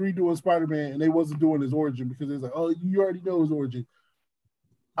was redoing Spider-Man and they wasn't doing his origin because it's like, oh, you already know his origin.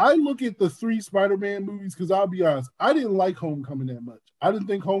 I look at the 3 Spider-Man movies because I'll be honest, I didn't like Homecoming that much. I didn't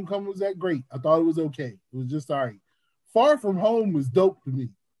think Homecoming was that great. I thought it was okay. It was just all right. Far From Home was dope to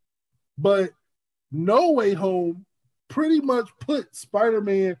me. But No Way Home pretty much put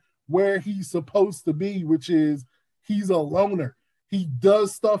Spider-Man where he's supposed to be, which is he's a loner. He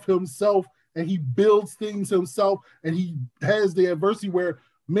does stuff himself and he builds things himself, and he has the adversity where,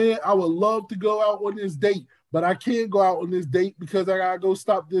 man, I would love to go out on this date, but I can't go out on this date because I gotta go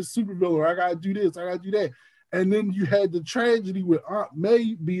stop this supervillain, or I gotta do this, I gotta do that. And then you had the tragedy with Aunt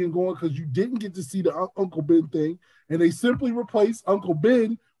May being gone because you didn't get to see the Uncle Ben thing, and they simply replaced Uncle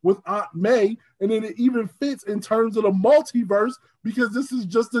Ben with Aunt May, and then it even fits in terms of the multiverse because this is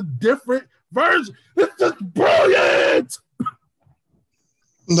just a different version. It's just brilliant.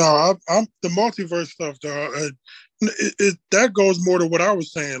 No, I'm the multiverse stuff, though. That goes more to what I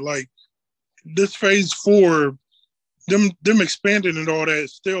was saying. Like this Phase 4, them expanding and all that.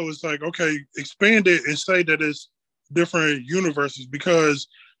 Still, it's like, okay, expand it and say that it's different universes, because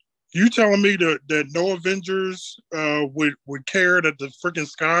you telling me that no Avengers would care that the freaking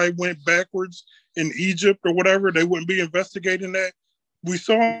sky went backwards in Egypt or whatever? They wouldn't be investigating that. We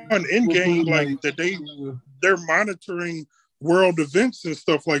saw on Endgame like that they're monitoring world events and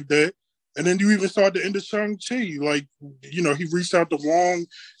stuff like that. And then you even saw at the end of Shang-Chi, like, he reached out to Wong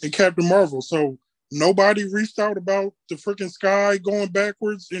and Captain Marvel. So nobody reached out about the freaking sky going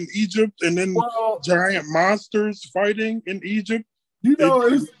backwards in Egypt and then giant monsters fighting in Egypt.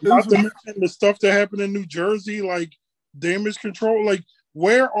 It's not to mention the stuff that happened in New Jersey, like damage control. Like,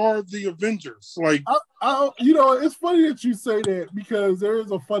 where are the Avengers? Like, it's funny that you say that, because there is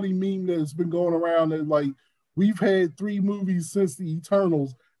a funny meme that's been going around that like we've had 3 movies since the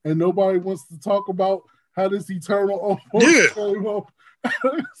Eternals and nobody wants to talk about how this Eternal almost Yeah. came up.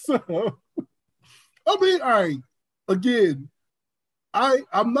 So, I mean, all right. Again,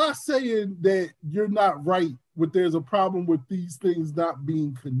 I'm not saying that you're not right, but there's a problem with these things not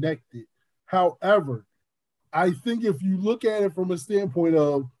being connected. However, I think if you look at it from a standpoint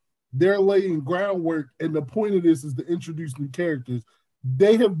of they're laying groundwork, and the point of this is to introduce new characters,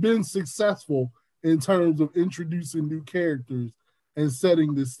 they have been successful in terms of introducing new characters and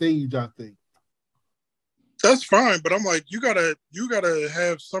setting the stage, I think. That's fine, but I'm like, you gotta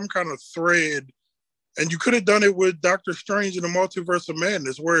have some kind of thread, and you could have done it with Doctor Strange in the Multiverse of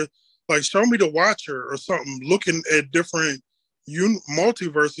Madness, where like show me the Watcher or something, looking at different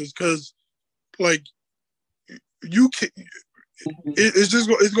multiverses, because like you can.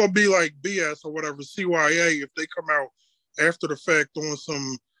 It's gonna be like BS or whatever, CYA, if they come out after the fact on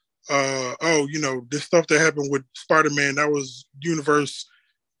some this stuff that happened with Spider-Man, that was universe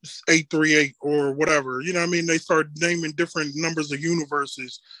 838 or whatever. You know what I mean? They start naming different numbers of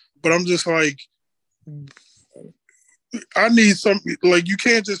universes. But I'm just like, I need something, like, you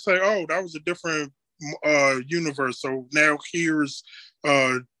can't just say, oh, that was a different universe, so now here's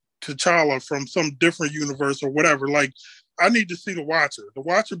T'Challa from some different universe or whatever. Like, I need to see the Watcher. The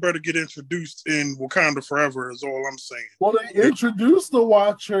Watcher better get introduced in Wakanda Forever is all I'm saying. Well, they introduced the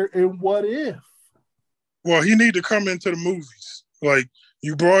Watcher in What If? Well, he need to come into the movies. Like,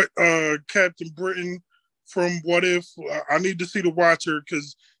 you brought Captain Britain from What If. I need to see the Watcher,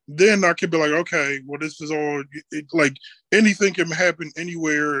 because then I could be like, okay, well, this is all, like, anything can happen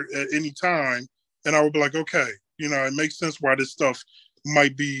anywhere at any time. And I would be like, okay, it makes sense why this stuff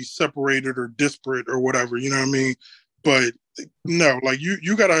might be separated or disparate or whatever, you know what I mean? But no, like,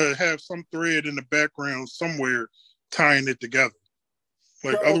 you gotta have some thread in the background somewhere tying it together.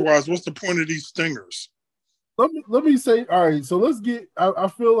 Like, otherwise, what's the point of these stingers? Let me say, all right, so let's get, I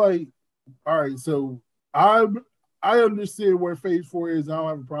feel like, all right, so I understand where Phase 4 is. I don't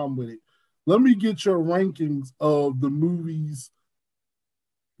have a problem with it. Let me get your rankings of the movies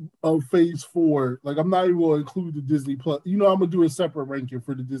of Phase 4. Like, I'm not even going to include the Disney Plus. I'm going to do a separate ranking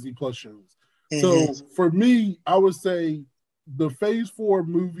for the Disney Plus shows. So for me, I would say the Phase 4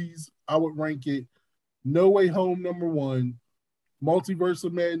 movies, I would rank it No Way Home #1, Multiverse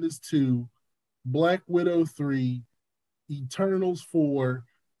of Madness 2, Black Widow 3, Eternals 4,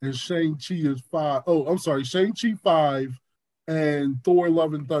 and Shang-Chi is 5. Oh, I'm sorry, Shang-Chi 5, and Thor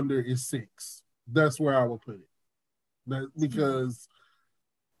Love and Thunder is 6. That's where I would put it. Because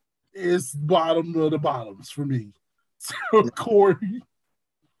it's bottom of the bottoms for me. So, Corey.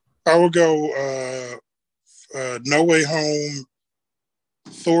 I would go No Way Home,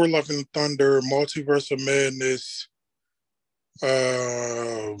 Thor Love and Thunder, Multiverse of Madness.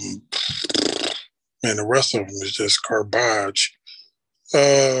 Man, the rest of them is just garbage.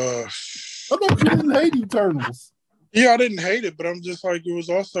 I thought you didn't hate Eternals. Yeah, I didn't hate it, but I'm just like, it was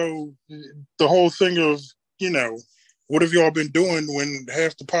also the whole thing of, what have y'all been doing when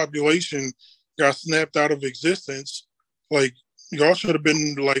half the population got snapped out of existence? Like, y'all should have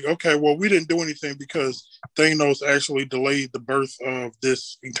been like, okay, well, we didn't do anything because Thanos actually delayed the birth of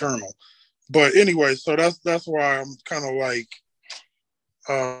this Eternal. But anyway, so that's why I'm kind of like,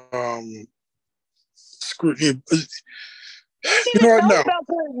 screw you. You know what? No. About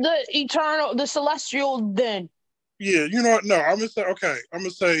the Eternal, the Celestial then. Yeah, you know what? No, I'm gonna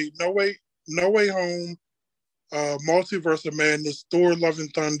say No Way Home, Multiverse of Madness, Thor Love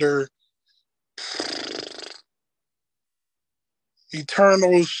and Thunder,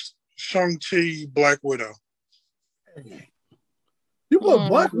 Eternals, Shang-Chi, Black Widow. You put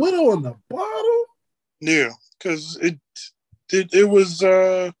Black Widow on the bottom? Yeah, because it was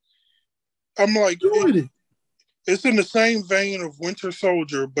I'm like, it's in the same vein of Winter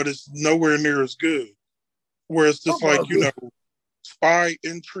Soldier, but it's nowhere near as good. Where it's just like, spy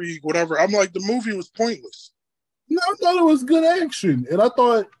intrigue, whatever. I'm like, the movie was pointless. No, I thought it was good action, and I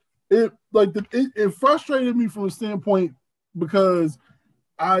thought it frustrated me from a standpoint because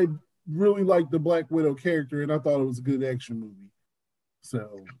I really liked the Black Widow character, and I thought it was a good action movie.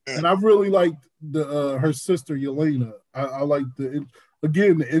 So, and I really liked her sister Yelena. I liked the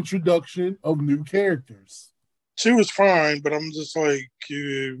introduction of new characters. She was fine, but I'm just like,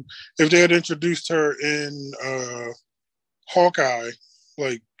 if they had introduced her in Hawkeye,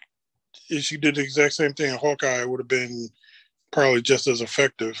 like, if she did the exact same thing in Hawkeye, it would have been probably just as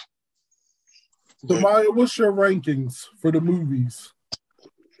effective. So, Maya, what's your rankings for the movies?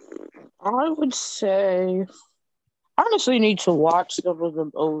 I would say, I honestly need to watch some of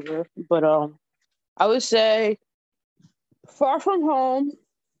them over, but I would say Far From Home.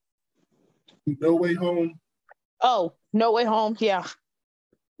 No Way Home. Oh, No Way Home, yeah.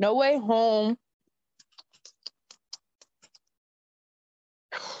 No Way Home.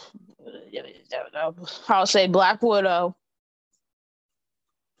 I'll say Black Widow.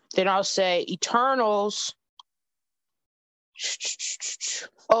 Then I'll say Eternals.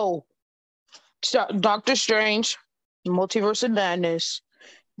 Oh, Doctor Strange, Multiverse of Madness.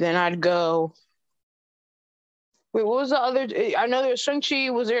 Then I'd go. Wait, what was the other? I know there was Shang-Chi.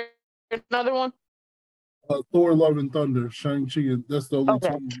 Was there another one? Thor: Love and Thunder. Shang-Chi. That's the only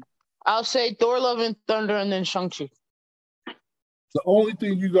two. I'll say Thor: Love and Thunder, and then Shang-Chi. The only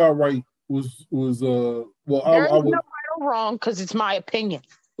thing you got right was well, There's no right or wrong because it's my opinion.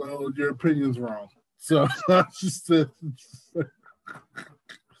 Well, your opinion's wrong. So I just said.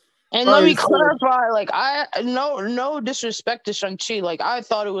 And let me clarify, like, no disrespect to Shang-Chi. Like, I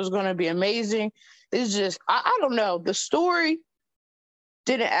thought it was going to be amazing. It's just, I don't know. The story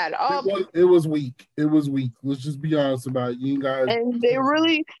didn't add up. It was weak. It was weak. Let's just be honest about it. You ain't got. And they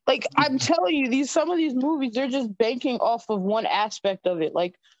really, like, I'm telling you, some of these movies, they're just banking off of one aspect of it.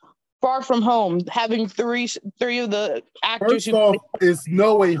 Like, Far From Home, having three of the actors. First off, it's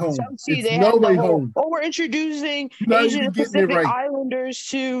No Way Home. It's No Way Home. Oh, we're introducing Asian and Pacific Islanders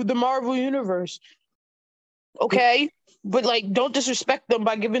to the Marvel Universe. Okay? But, like, don't disrespect them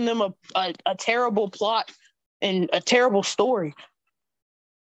by giving them a terrible plot and a terrible story.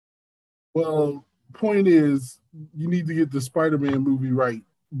 Well, point is, you need to get the Spider-Man movie right.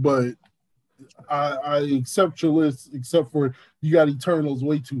 But I accept your list, except for you got Eternals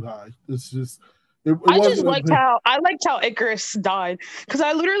way too high. It's just. I liked how Icarus died, because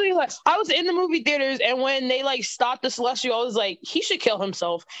I literally I was in the movie theaters, and when they stopped the Celestial, I was like, he should kill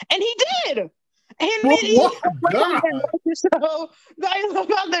himself, and he did. And so I love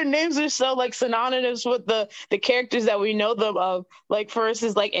how their names are so synonymous with the characters that we know them of. Like, for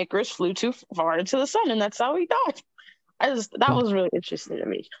instance, Icarus flew too far into the sun, and that's how he died. That was really interesting to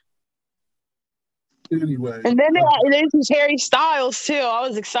me. Anyway, and then there's Harry Styles too. I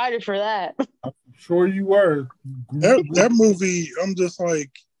was excited for that. I'm sure you were. That movie, I'm just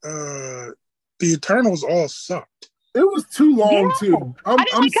like, the Eternals all sucked. It was too long too. I'm like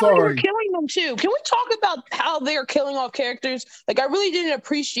sorry. How they were killing them too. Can we talk about how they're killing off characters? Like, I really didn't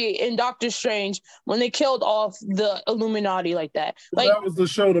appreciate in Doctor Strange when they killed off the Illuminati like that. That was to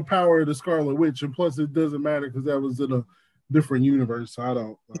show the power of the Scarlet Witch, and plus it doesn't matter because that was in a different universe. So I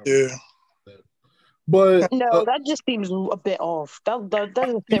don't. Yeah. But no, that just seems a bit off. That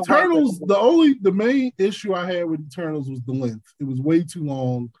doesn't fit. Eternals, the main issue I had with Eternals was the length. It was way too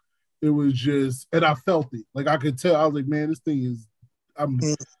long. It was just, and I felt it. Like, I could tell. I was like, man, this thing is.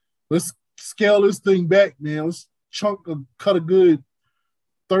 Let's scale this thing back, man. Let's cut a good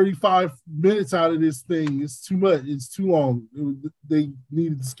 35 minutes out of this thing. It's too much. It's too long. They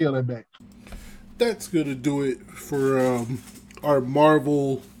needed to scale that back. That's gonna do it for our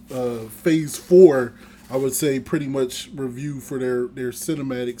Marvel. Phase 4, I would say, pretty much review for their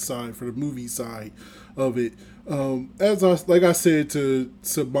cinematic side, for the movie side of it. As I said to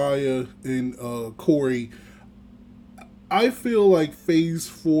Sabaya and Corey, I feel like Phase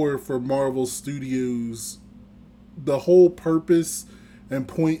 4 for Marvel Studios, the whole purpose and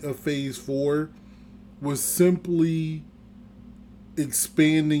point of Phase 4 was simply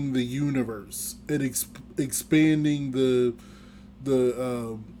expanding the universe and expanding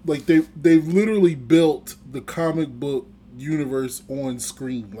they've literally built the comic book universe on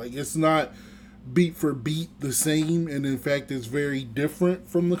screen. Like, it's not beat for beat the same, and in fact it's very different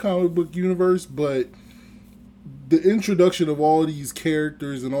from the comic book universe, but the introduction of all these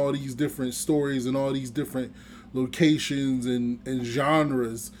characters and all these different stories and all these different locations and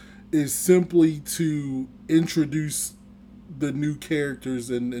genres is simply to introduce the new characters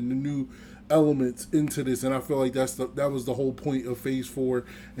and the new elements into this, and I feel like that was the whole point of Phase 4.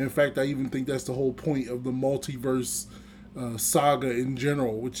 In fact, I even think that's the whole point of the multiverse saga in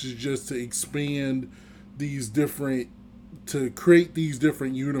general, which is just to expand to create these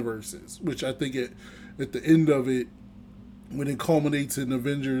different universes, which I think at the end of it, when it culminates in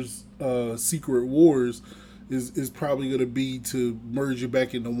Avengers Secret Wars, is probably going to be to merge it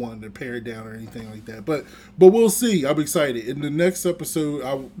back into one, to pare it down or anything like that. But we'll see. I'm excited. In the next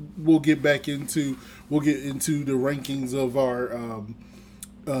episode, we'll get into the rankings of our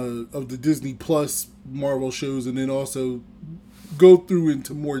of the Disney Plus Marvel shows, and then also go through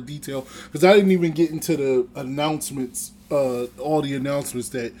into more detail, because I didn't even get into the announcements, all the announcements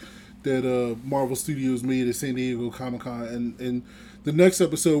that Marvel Studios made at San Diego Comic-Con, and the next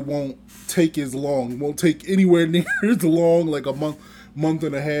episode won't take as long. It won't take anywhere near as long, like a month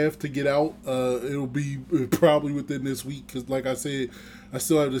and a half to get out. It'll be probably within this week, because like I said, I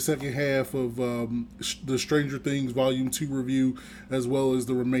still have the second half of the Stranger Things Volume 2 review, as well as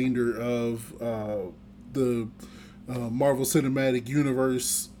the remainder of the Marvel Cinematic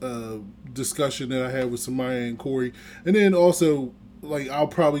Universe discussion that I had with Samaya and Corey. And then also, like, I'll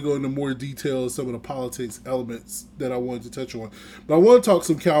probably go into more detail of some of the politics elements that I wanted to touch on. But I want to talk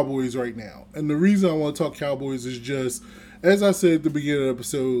some Cowboys right now. And the reason I want to talk Cowboys is just, as I said at the beginning of the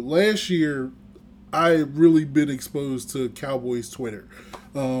episode, last year, I've really been exposed to Cowboys Twitter.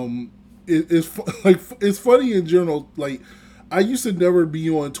 It's funny in general. Like, I used to never be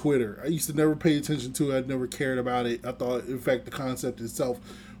on Twitter. I used to never pay attention to it. I'd never cared about it. I thought, in fact, the concept itself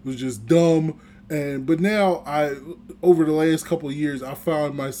was just dumb. But now, over the last couple of years, I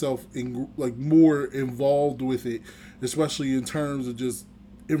found myself more involved with it, especially in terms of just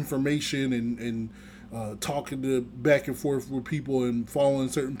information and talking to back and forth with people and following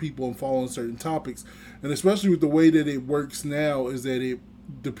certain people and following certain topics. And especially with the way that it works now is that it,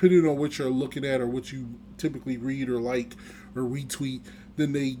 depending on what you're looking at or what you typically read or like or retweet,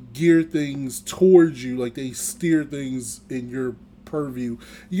 then they gear things towards you, like they steer things in your purview.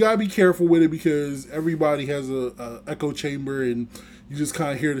 You gotta be careful with it because everybody has a echo chamber and you just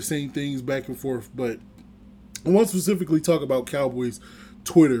kind of hear the same things back and forth. But I want to specifically talk about Cowboys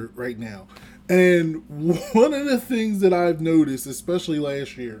Twitter right now. And one of the things that I've noticed, especially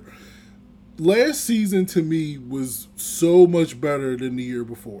last season to me was so much better than the year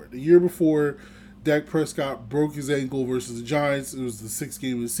before. The year before, Dak Prescott broke his ankle versus the Giants. It was the 6th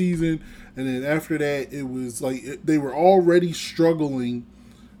game of the season. And then after that, it was like they were already struggling,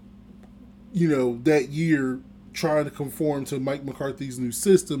 that year trying to conform to Mike McCarthy's new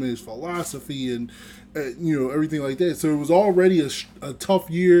system and his philosophy and, everything like that. So it was already a tough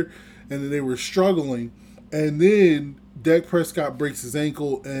year. And then they were struggling. And then Dak Prescott breaks his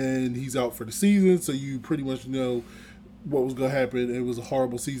ankle and he's out for the season. So you pretty much know what was going to happen. It was a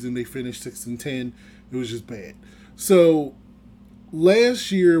horrible season. They finished 6-10. It was just bad. So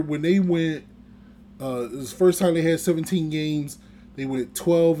last year when they went, it was the first time they had 17 games. They went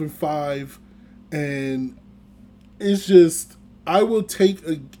 12-5. And it's just, I will take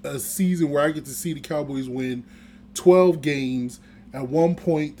a season where I get to see the Cowboys win 12 games. At one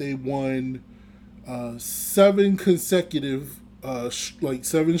point, they won 7 consecutive,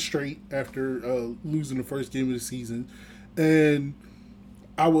 7 straight after losing the first game of the season. And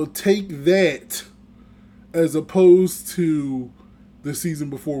I will take that as opposed to the season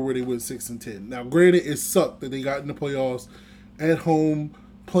before where they went 6-10. Now, granted, it sucked that they got in the playoffs at home.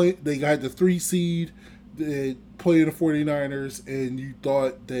 They got the 3 seed, playing the 49ers, and you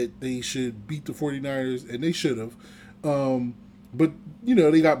thought that they should beat the 49ers, and they should have. But,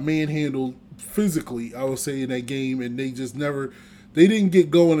 they got manhandled physically, I would say, in that game, and they didn't get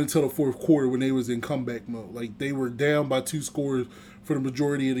going until the fourth quarter when they was in comeback mode. Like, they were down by 2 scores for the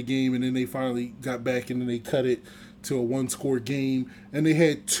majority of the game, and then they finally got back, and then they cut it to a 1-score game. And they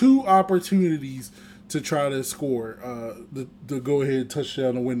had 2 opportunities to try to score the go-ahead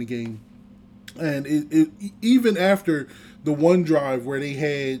touchdown to win the game. And it even after the one drive where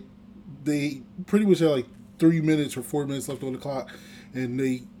they pretty much had 3 minutes or 4 minutes left on the clock, and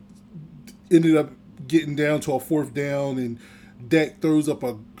they ended up getting down to a 4th down, and Dak throws up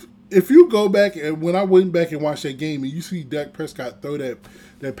if you go back, and when I went back and watched that game, and you see Dak Prescott throw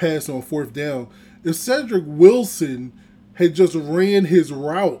that pass on 4th down, if Cedric Wilson had just ran his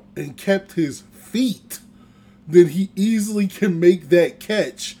route and kept his feet, then he easily can make that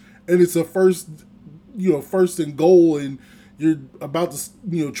catch, and it's a first and goal, and you're about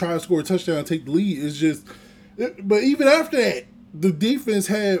to try to score a touchdown and take the lead. It's just, but even after that, the defense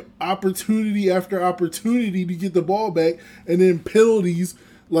had opportunity after opportunity to get the ball back, and then penalties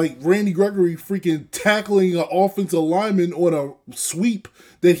like Randy Gregory freaking tackling an offensive lineman on a sweep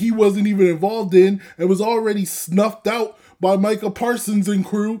that he wasn't even involved in and was already snuffed out by Micah Parsons and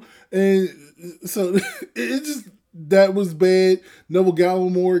crew. And so that was bad. Neville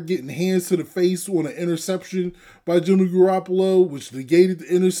Gallimore getting hands to the face on an interception by Jimmy Garoppolo, which negated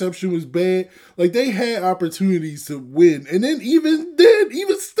the interception, was bad. Like, they had opportunities to win. And then even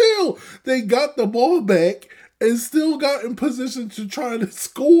still, they got the ball back and still got in position to try to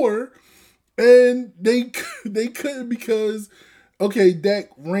score. And they couldn't because, okay, Dak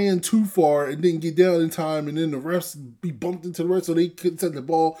ran too far and didn't get down in time, and then the refs be bumped into the refs, so they couldn't set the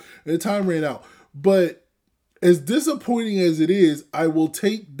ball, and the time ran out. But as disappointing as it is, I will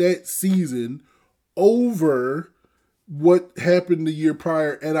take that season over what happened the year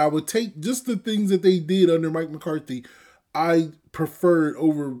prior, and I would take just the things that they did under Mike McCarthy. I preferred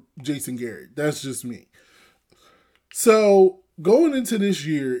over Jason Garrett. That's just me. So going into this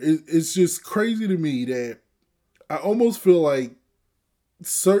year, it's just crazy to me that I almost feel like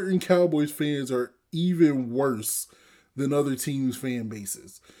certain Cowboys fans are even worse than other teams' fan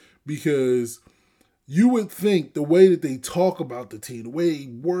bases, because you would think the way that they talk about the team, the way they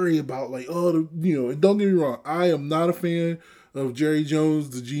worry about like, and don't get me wrong, I am not a fan of Jerry Jones,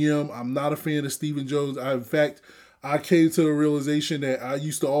 the GM. I'm not a fan of Stephen Jones. In fact, I came to the realization that I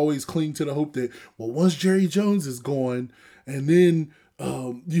used to always cling to the hope that, well, once Jerry Jones is gone, and then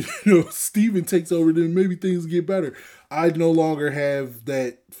Stephen takes over, then maybe things get better. I no longer have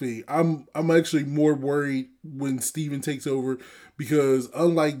that thing. I'm actually more worried when Stephen takes over, because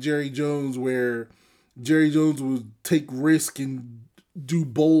unlike Jerry Jones, where Jerry Jones would take risk and do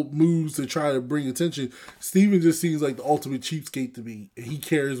bold moves to try to bring attention, Stephen just seems like the ultimate cheapskate to me. He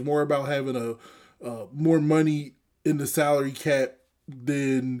cares more about having more money in the salary cap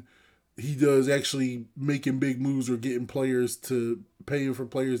than he does actually making big moves or getting players to paying for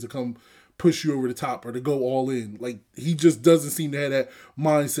players to come push you over the top or to go all in. Like, he just doesn't seem to have that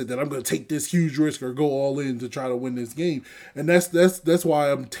mindset that I'm going to take this huge risk or go all in to try to win this game. And that's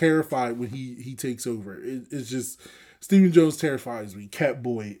why I'm terrified when he takes over. It's just, Stephen Jones terrifies me. Cat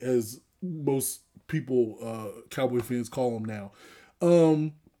Boy, as most people, Cowboy fans call him now.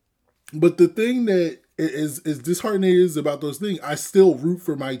 But the thing that is disheartening is about those things, I still root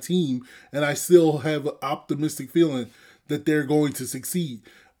for my team, and I still have an optimistic feeling that they're going to succeed.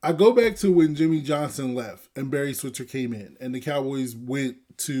 I go back to when Jimmy Johnson left and Barry Switzer came in, and the Cowboys went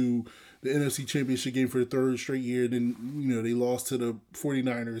to the NFC Championship game for the third straight year. Then, they lost to the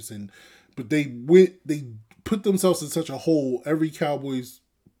 49ers, but they put themselves in such a hole. Every Cowboys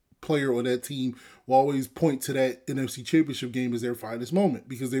player on that team will always point to that NFC Championship game as their finest moment,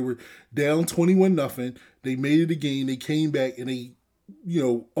 because they were down 21-0. They made it a game. They came back and they,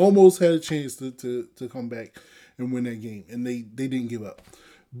 almost had a chance to come back and win that game, and they didn't give up.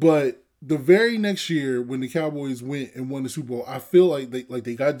 But the very next year, when the Cowboys went and won the Super Bowl, I feel like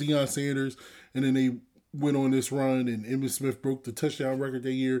they got Deion Sanders, and then they went on this run, and Emmitt Smith broke the touchdown record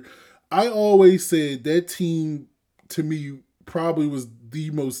that year. I always said that team, to me, probably was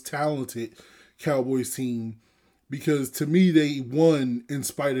the most talented Cowboys team, because to me, they won in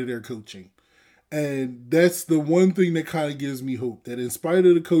spite of their coaching. And that's the one thing that kind of gives me hope, that in spite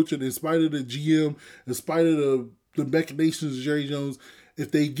of the coaching, in spite of the GM, in spite of the machinations of Jerry Jones, if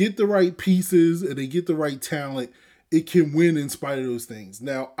they get the right pieces and they get the right talent, it can win in spite of those things.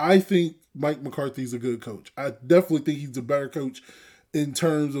 Now, I think Mike McCarthy's a good coach. I definitely think he's a better coach in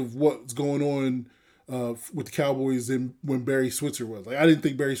terms of what's going on with the Cowboys than when Barry Switzer was. Like, I didn't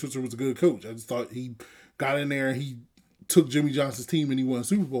think Barry Switzer was a good coach. I just thought he got in there and he took Jimmy Johnson's team and he won a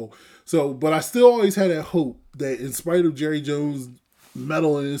Super Bowl. So, but I still always had that hope that in spite of Jerry Jones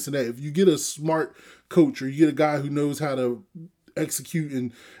meddling and this and that, if you get a smart coach or you get a guy who knows how to execute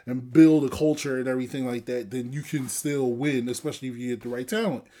and build a culture and everything like that, then you can still win, especially if you get the right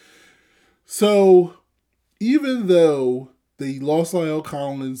talent. So, even though they lost Lyle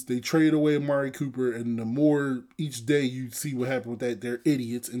Collins, they traded away Amari Cooper, and the more each day you see what happened with that, they're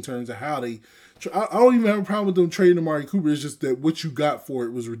idiots in terms of how they. I don't even have a problem with them trading Amari Cooper. It's just that what you got for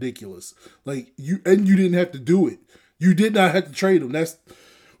it was ridiculous. Like, you didn't have to do it. You did not have to trade him.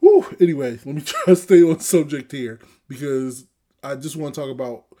 Anyway, let me try to stay on subject here, because I just want to talk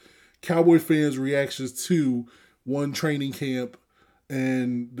about Cowboy fans' reactions to one training camp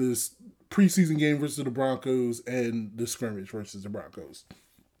and this preseason game versus the Broncos and the scrimmage versus the Broncos.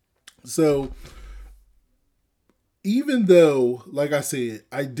 So, even though, like I said,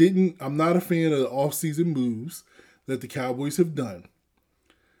 I'm not a fan of the offseason moves that the Cowboys have done,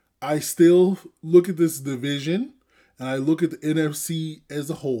 I still look at this division and I look at the NFC as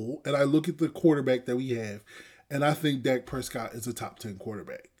a whole, and I look at the quarterback that we have, and I think Dak Prescott is a top 10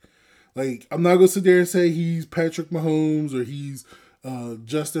 quarterback. Like, I'm not going to sit there and say he's Patrick Mahomes or he's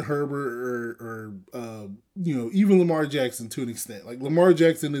Justin Herbert or even Lamar Jackson to an extent. Like, Lamar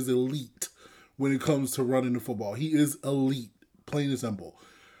Jackson is elite when it comes to running the football. He is elite, plain and simple.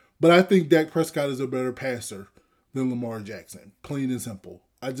 But I think Dak Prescott is a better passer than Lamar Jackson, plain and simple.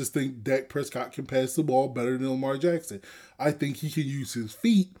 I just think Dak Prescott can pass the ball better than Lamar Jackson. I think he can use his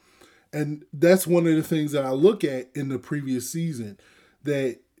feet. And that's one of the things that I look at in the previous season,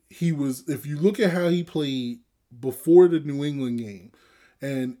 that he was, if you look at how he played before the New England game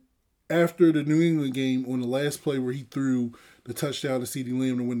and after the New England game, on the last play where he threw the touchdown to CeeDee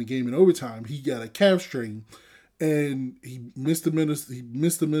Lamb to win the game in overtime, he got a calf strain and he missed the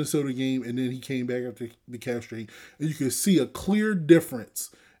Minnesota game, and then he came back after the calf strain. And you could see a clear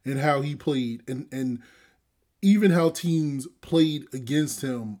difference in how he played, and even how teams played against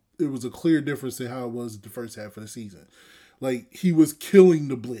him. It was a clear difference in how it was the first half of the season. Like, he was killing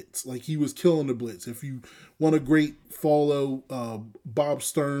the blitz. If you want a great follow, Bob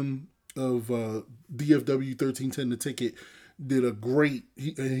Stern of DFW 1310 The Ticket did a great.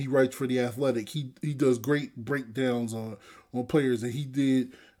 And he writes for the Athletic. He does great breakdowns on players, and he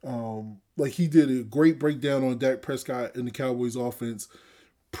did he did a great breakdown on Dak Prescott and the Cowboys offense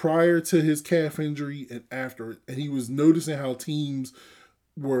prior to his calf injury and after it. And he was noticing how teams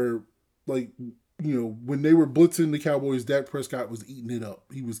were when they were blitzing the Cowboys, Dak Prescott was eating it up.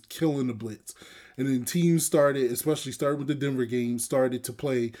 He was killing the blitz. And then teams started with the Denver game, started to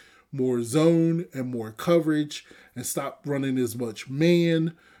play more zone and more coverage and stop running as much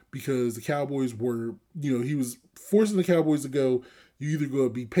man because the Cowboys were, he was forcing the Cowboys to go, you either go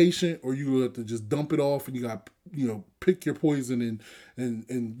be patient or you have to just dump it off and you got, pick your poison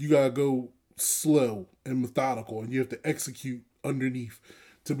and you got to go slow and methodical and you have to execute underneath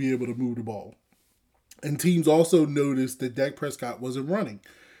to be able to move the ball. And teams also noticed that Dak Prescott wasn't running.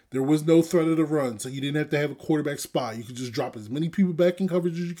 There was no threat of the run, so you didn't have to have a quarterback spy. You could just drop as many people back in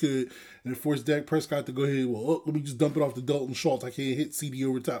coverage as you could and force Dak Prescott to go ahead, let me just dump it off to Dalton Schultz. I can't hit CD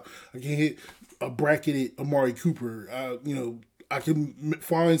over top. I can't hit a bracketed Amari Cooper. I can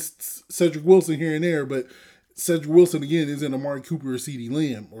find Cedric Wilson here and there, but Cedric Wilson, again, isn't Amari Cooper or CD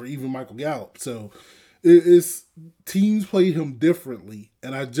Lamb or even Michael Gallup. So it's teams played him differently,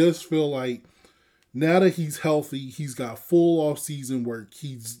 and I just feel like now that he's healthy, he's got full off-season work,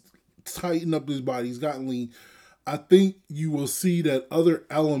 he's tightened up his body, he's gotten lean, I think you will see that other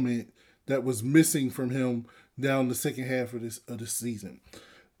element that was missing from him down the second half of this season.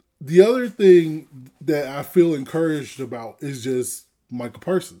 The other thing that I feel encouraged about is just Michael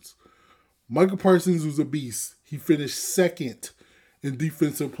Parsons. Michael Parsons was a beast. He finished second in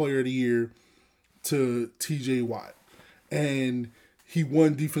Defensive Player of the Year to TJ Watt. And he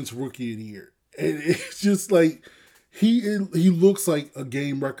won Defensive Rookie of the Year. And it's just like he looks like a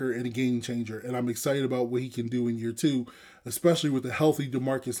game wrecker and a game changer, and I'm excited about what he can do in year 2, especially with the healthy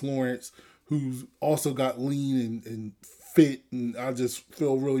DeMarcus Lawrence, who's also got lean and fit, and I just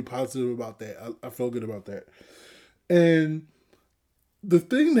feel really positive about that. I feel good about that. And the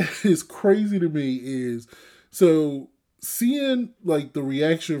thing that is crazy to me is, so seeing the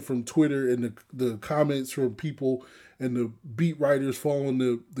reaction from Twitter and the comments from people and the beat writers following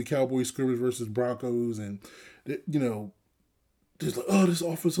the Cowboys scrimmage versus Broncos, and just like, oh, this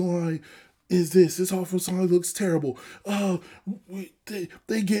offensive line is this offensive line looks terrible. Oh,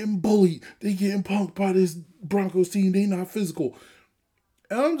 they getting bullied. They getting punked by this Broncos team. They not physical.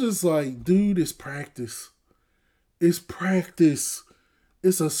 And I'm just like, dude, it's practice. It's practice.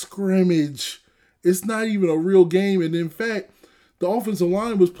 It's a scrimmage. It's not even a real game. And in fact, the offensive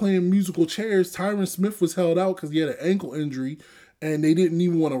line was playing musical chairs. Tyron Smith was held out because he had an ankle injury, and they didn't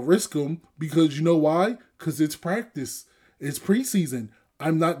even want to risk him because you know why? Because it's practice. It's preseason.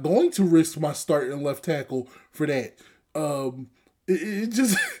 I'm not going to risk my starting left tackle for that.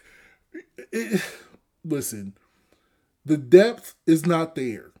 Listen, the depth is not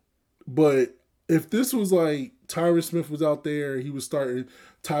there. But if this was like Tyron Smith was out there, he was starting.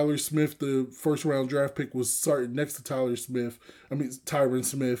 Tyler Smith, the first round draft pick, was starting next to Tyron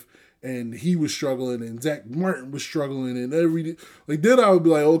Smith, and he was struggling, and Zach Martin was struggling, and then I would be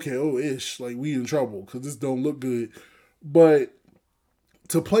like, okay, we in trouble because this don't look good. But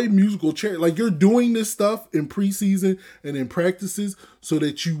to play musical chair, you're doing this stuff in preseason and in practices so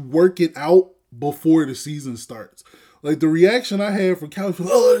that you work it out before the season starts. The reaction I had from Cowboys was,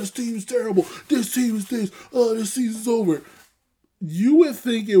 oh, this team's terrible. This team is this. Oh, this season's over. You would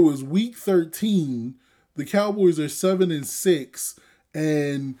think it was week 13. The Cowboys are 7-6,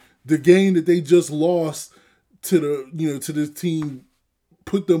 and the game that they just lost to this team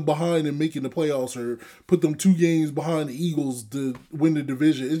put them behind and making the playoffs, or put them 2 games behind the Eagles to win the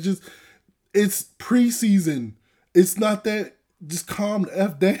division. It's preseason. It's not that. Just calm the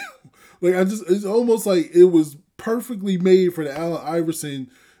F down. It's almost like it was perfectly made for the Allen Iverson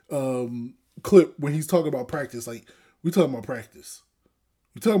clip when he's talking about practice. We talking about practice.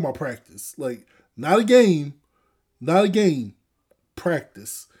 Not a game,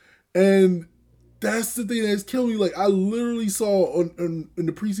 practice. And that's the thing that's killing me. I literally saw in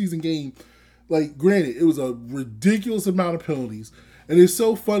the preseason game, granted, it was a ridiculous amount of penalties. And it's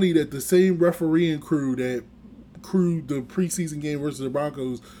so funny that the same refereeing crew that crewed the preseason game versus the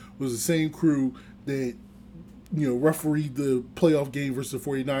Broncos was the same crew that, refereed the playoff game versus the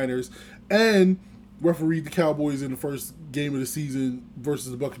 49ers and refereed the Cowboys in the first game of the season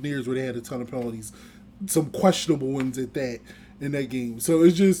versus the Buccaneers, where they had a ton of penalties, some questionable ones at that, in that game. So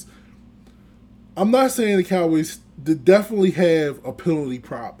it's just, I'm not saying the Cowboys definitely have a penalty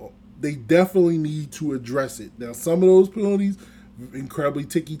problem. They definitely need to address it. Now, some of those penalties, incredibly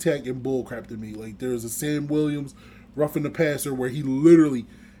ticky-tack and bullcrap to me. There's a Sam Williams roughing the passer where he literally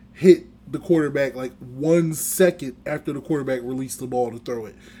hit the quarterback like 1 second after the quarterback released the ball to throw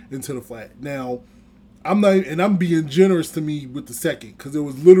it into the flat. Now, I'm being generous to me with the second because it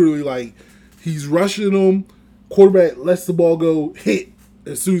was literally like he's rushing him, quarterback lets the ball go, hit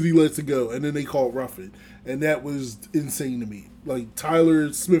as soon as he lets it go, and then they call it roughing. And that was insane to me. Like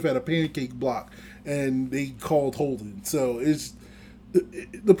Tyler Smith had a pancake block and they called holding. So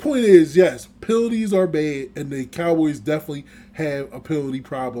the point is, yes, penalties are bad and the Cowboys definitely have a penalty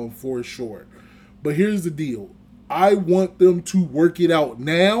problem for sure. But here's the deal. I want them to work it out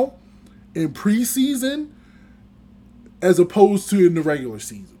now in preseason as opposed to in the regular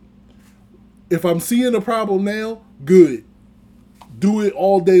season. If I'm seeing a problem now, good. Do it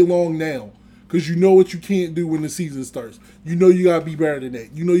all day long now. Because you know what you can't do when the season starts. You know you got to be better than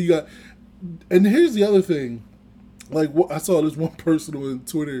that. You know you got... And here's the other thing. Like, I saw this one person on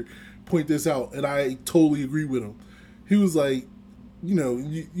Twitter point this out, and I totally agree with him. He was like, you know,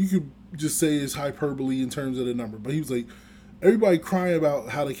 you could just say it's hyperbole in terms of the number. But he was like, everybody crying about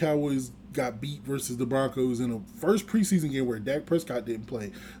how the Cowboys got beat versus the Broncos in a first preseason game where Dak Prescott didn't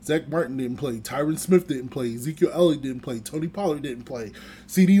play, Zach Martin didn't play, Tyron Smith didn't play, Ezekiel Elliott didn't play, Tony Pollard didn't play,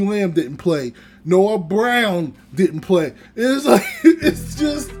 CeeDee Lamb didn't play, Noah Brown didn't play. It's like, it's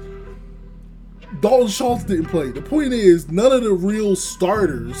just, Dalton Schultz didn't play. The point is, none of the real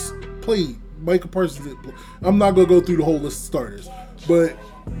starters played. Micah Parsons didn't play. I'm not going to go through the whole list of starters, but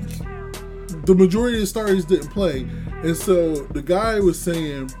the majority of the starters didn't play. And so the guy was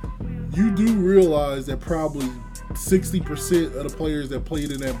saying, you do realize that probably 60% of the players that played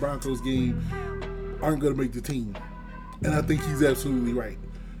in that Broncos game aren't going to make the team. And I think he's absolutely right.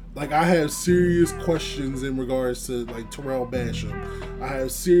 Like, I have serious questions in regards to, like, Terrell Basham. I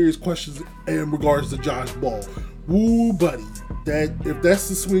have serious questions in regards to Josh Ball. Woo, buddy. That if that's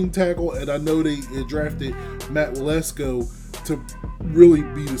the swing tackle, and I know they drafted Matt Walesko to really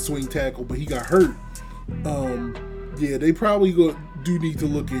be the swing tackle, but he got hurt. Yeah, they probably do need to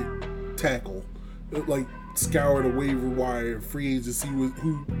look at tackle, like scour the waiver wire, free agency,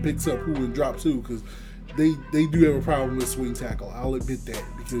 who picks up who and drops who, because they do have a problem with swing tackle. I'll admit that,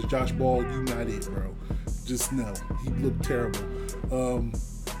 because Josh Ball, you not it, bro. Just no, he looked terrible.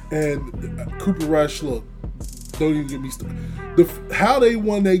 And Cooper Rush, look, don't even get me started. How they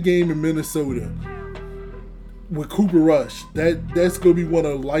won that game in Minnesota with Cooper Rush, that's gonna be one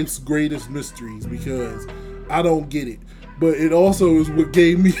of life's greatest mysteries, because I don't get it. But it also is what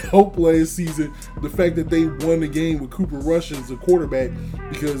gave me hope last season, the fact that they won the game with Cooper Rush as a quarterback,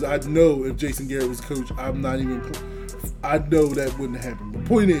 because I know if Jason Garrett was coach, I know that wouldn't happen. The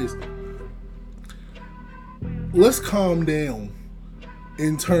point is, let's calm down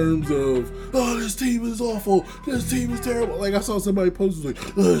in terms of, oh, this team is awful, this team is terrible. Like, I saw somebody post, like,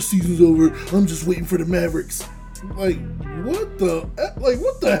 oh, the season's over, I'm just waiting for the Mavericks. Like, what the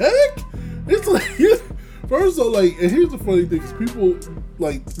heck? It's like... First of all, like, and here's the funny thing, because people,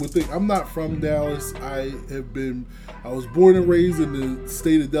 like, would think, I'm not from Dallas. I was born and raised in the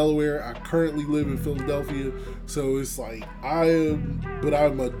state of Delaware. I currently live in Philadelphia. So it's like, I'm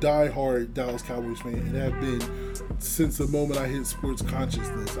a diehard Dallas Cowboys fan, and have been since the moment I hit sports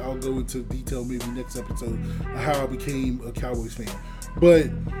consciousness. I'll go into detail maybe next episode of how I became a Cowboys fan. But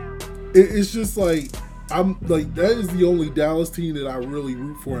it's just like, I'm like, that is the only Dallas team that I really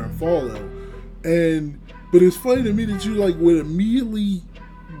root for and follow. But it's funny to me that you like would immediately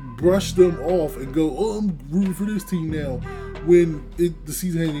brush them off and go, oh, I'm rooting for this team now, when the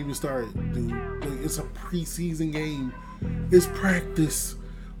season hadn't even started, dude. Like, it's a preseason game. It's practice.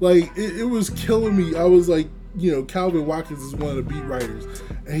 Like, it was killing me. I was like, you know, Calvin Watkins is one of the beat writers,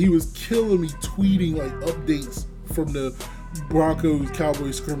 and he was killing me tweeting like updates from the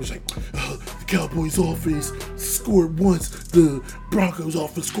Broncos-Cowboys scrimmage, like, oh, the Cowboys offense scored once, the Broncos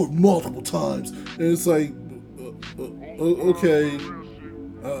offense scored multiple times, and it's like, okay,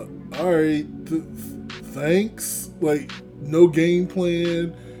 all right, thanks. Like, no game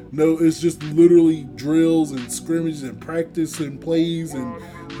plan, no, it's just literally drills and scrimmages and practice and plays, and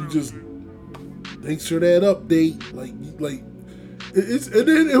you just thanks for that update. Like it's, and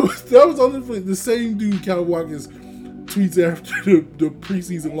then that was honestly the same dude, Calvin Watkins, tweets after the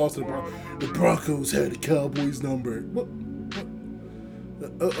preseason loss to the Broncos. The Broncos had the Cowboys number. What?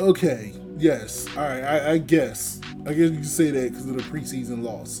 Okay, yes, all right. I guess you can say that because of the preseason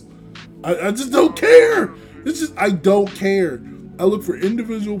loss. I just don't care. It's just, I don't care. I look for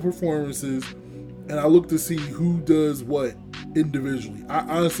individual performances, and I look to see who does what individually. I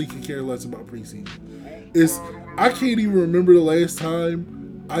honestly can care less about preseason. I can't even remember the last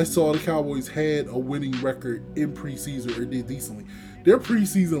time I saw the Cowboys had a winning record in preseason or did decently. Their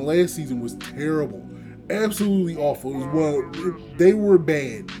preseason last season was terrible. Absolutely awful. They were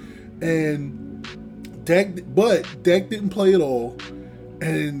bad. And Dak didn't play at all,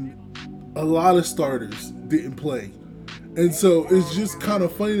 and a lot of starters didn't play. And so it's just kind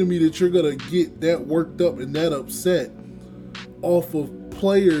of funny to me that you're going to get that worked up and that upset off of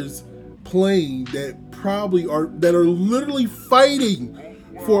players playing that are literally fighting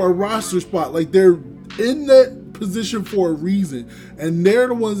for a roster spot. Like, they're in that position for a reason, and they're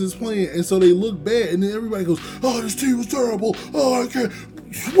the ones that's playing, and so they look bad, and then everybody goes, oh, this team was terrible, oh, I can't,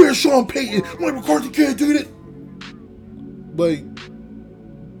 where's Sean Payton, Mike McCarthy can't do that. Like,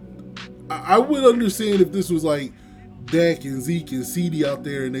 I would understand if this was like Dak and Zeke and CD out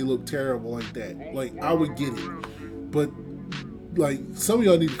there and they look terrible like that. Like, I would get it, but like, some of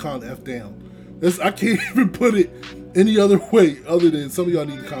y'all need to calm the F down. I can't even put it any other way other than some of y'all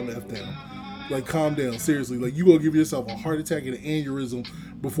need to calm the F down. Like, calm down, seriously. Like, you gonna give yourself a heart attack and an aneurysm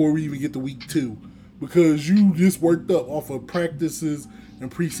before we even get to week 2 because you just worked up off of practices and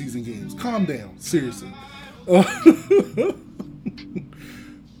preseason games. Calm down, seriously.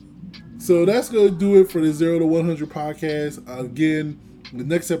 So that's gonna do it for the 0 to 100 podcast. Again, the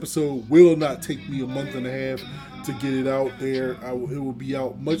next episode will not take me a month and a half to get it out there. It will be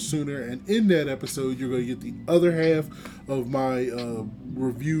out much sooner, and in that episode you're going to get the other half of my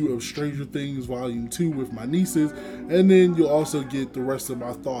review of Stranger Things Volume 2 with my nieces, and then you'll also get the rest of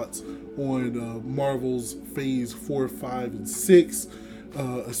my thoughts on Marvel's Phase 4, 5, and 6,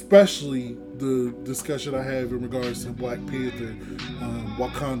 especially the discussion I have in regards to Black Panther,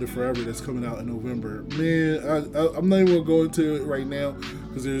 Wakanda Forever, that's coming out in November. Man, I'm not even going to go into it right now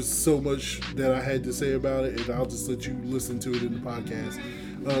because there's so much that I had to say about it, and I'll just let you listen to it in the podcast.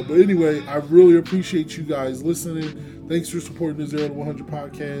 But anyway, I really appreciate you guys listening. Thanks for supporting the 0 to 100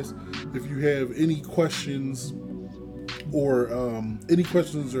 podcast. If you have any questions or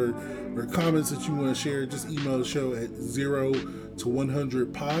comments that you want to share, just email the show at 0 to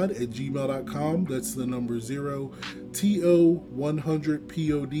 100pod@gmail.com. That's the number 0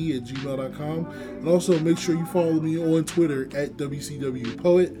 TO100POD @gmail.com. And also make sure you follow me on Twitter at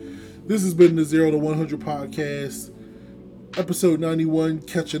WCWPoet. This has been the 0 to 100 podcast, episode 91,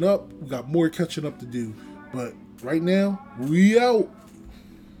 catching up. We got more catching up to do, but right now, we out.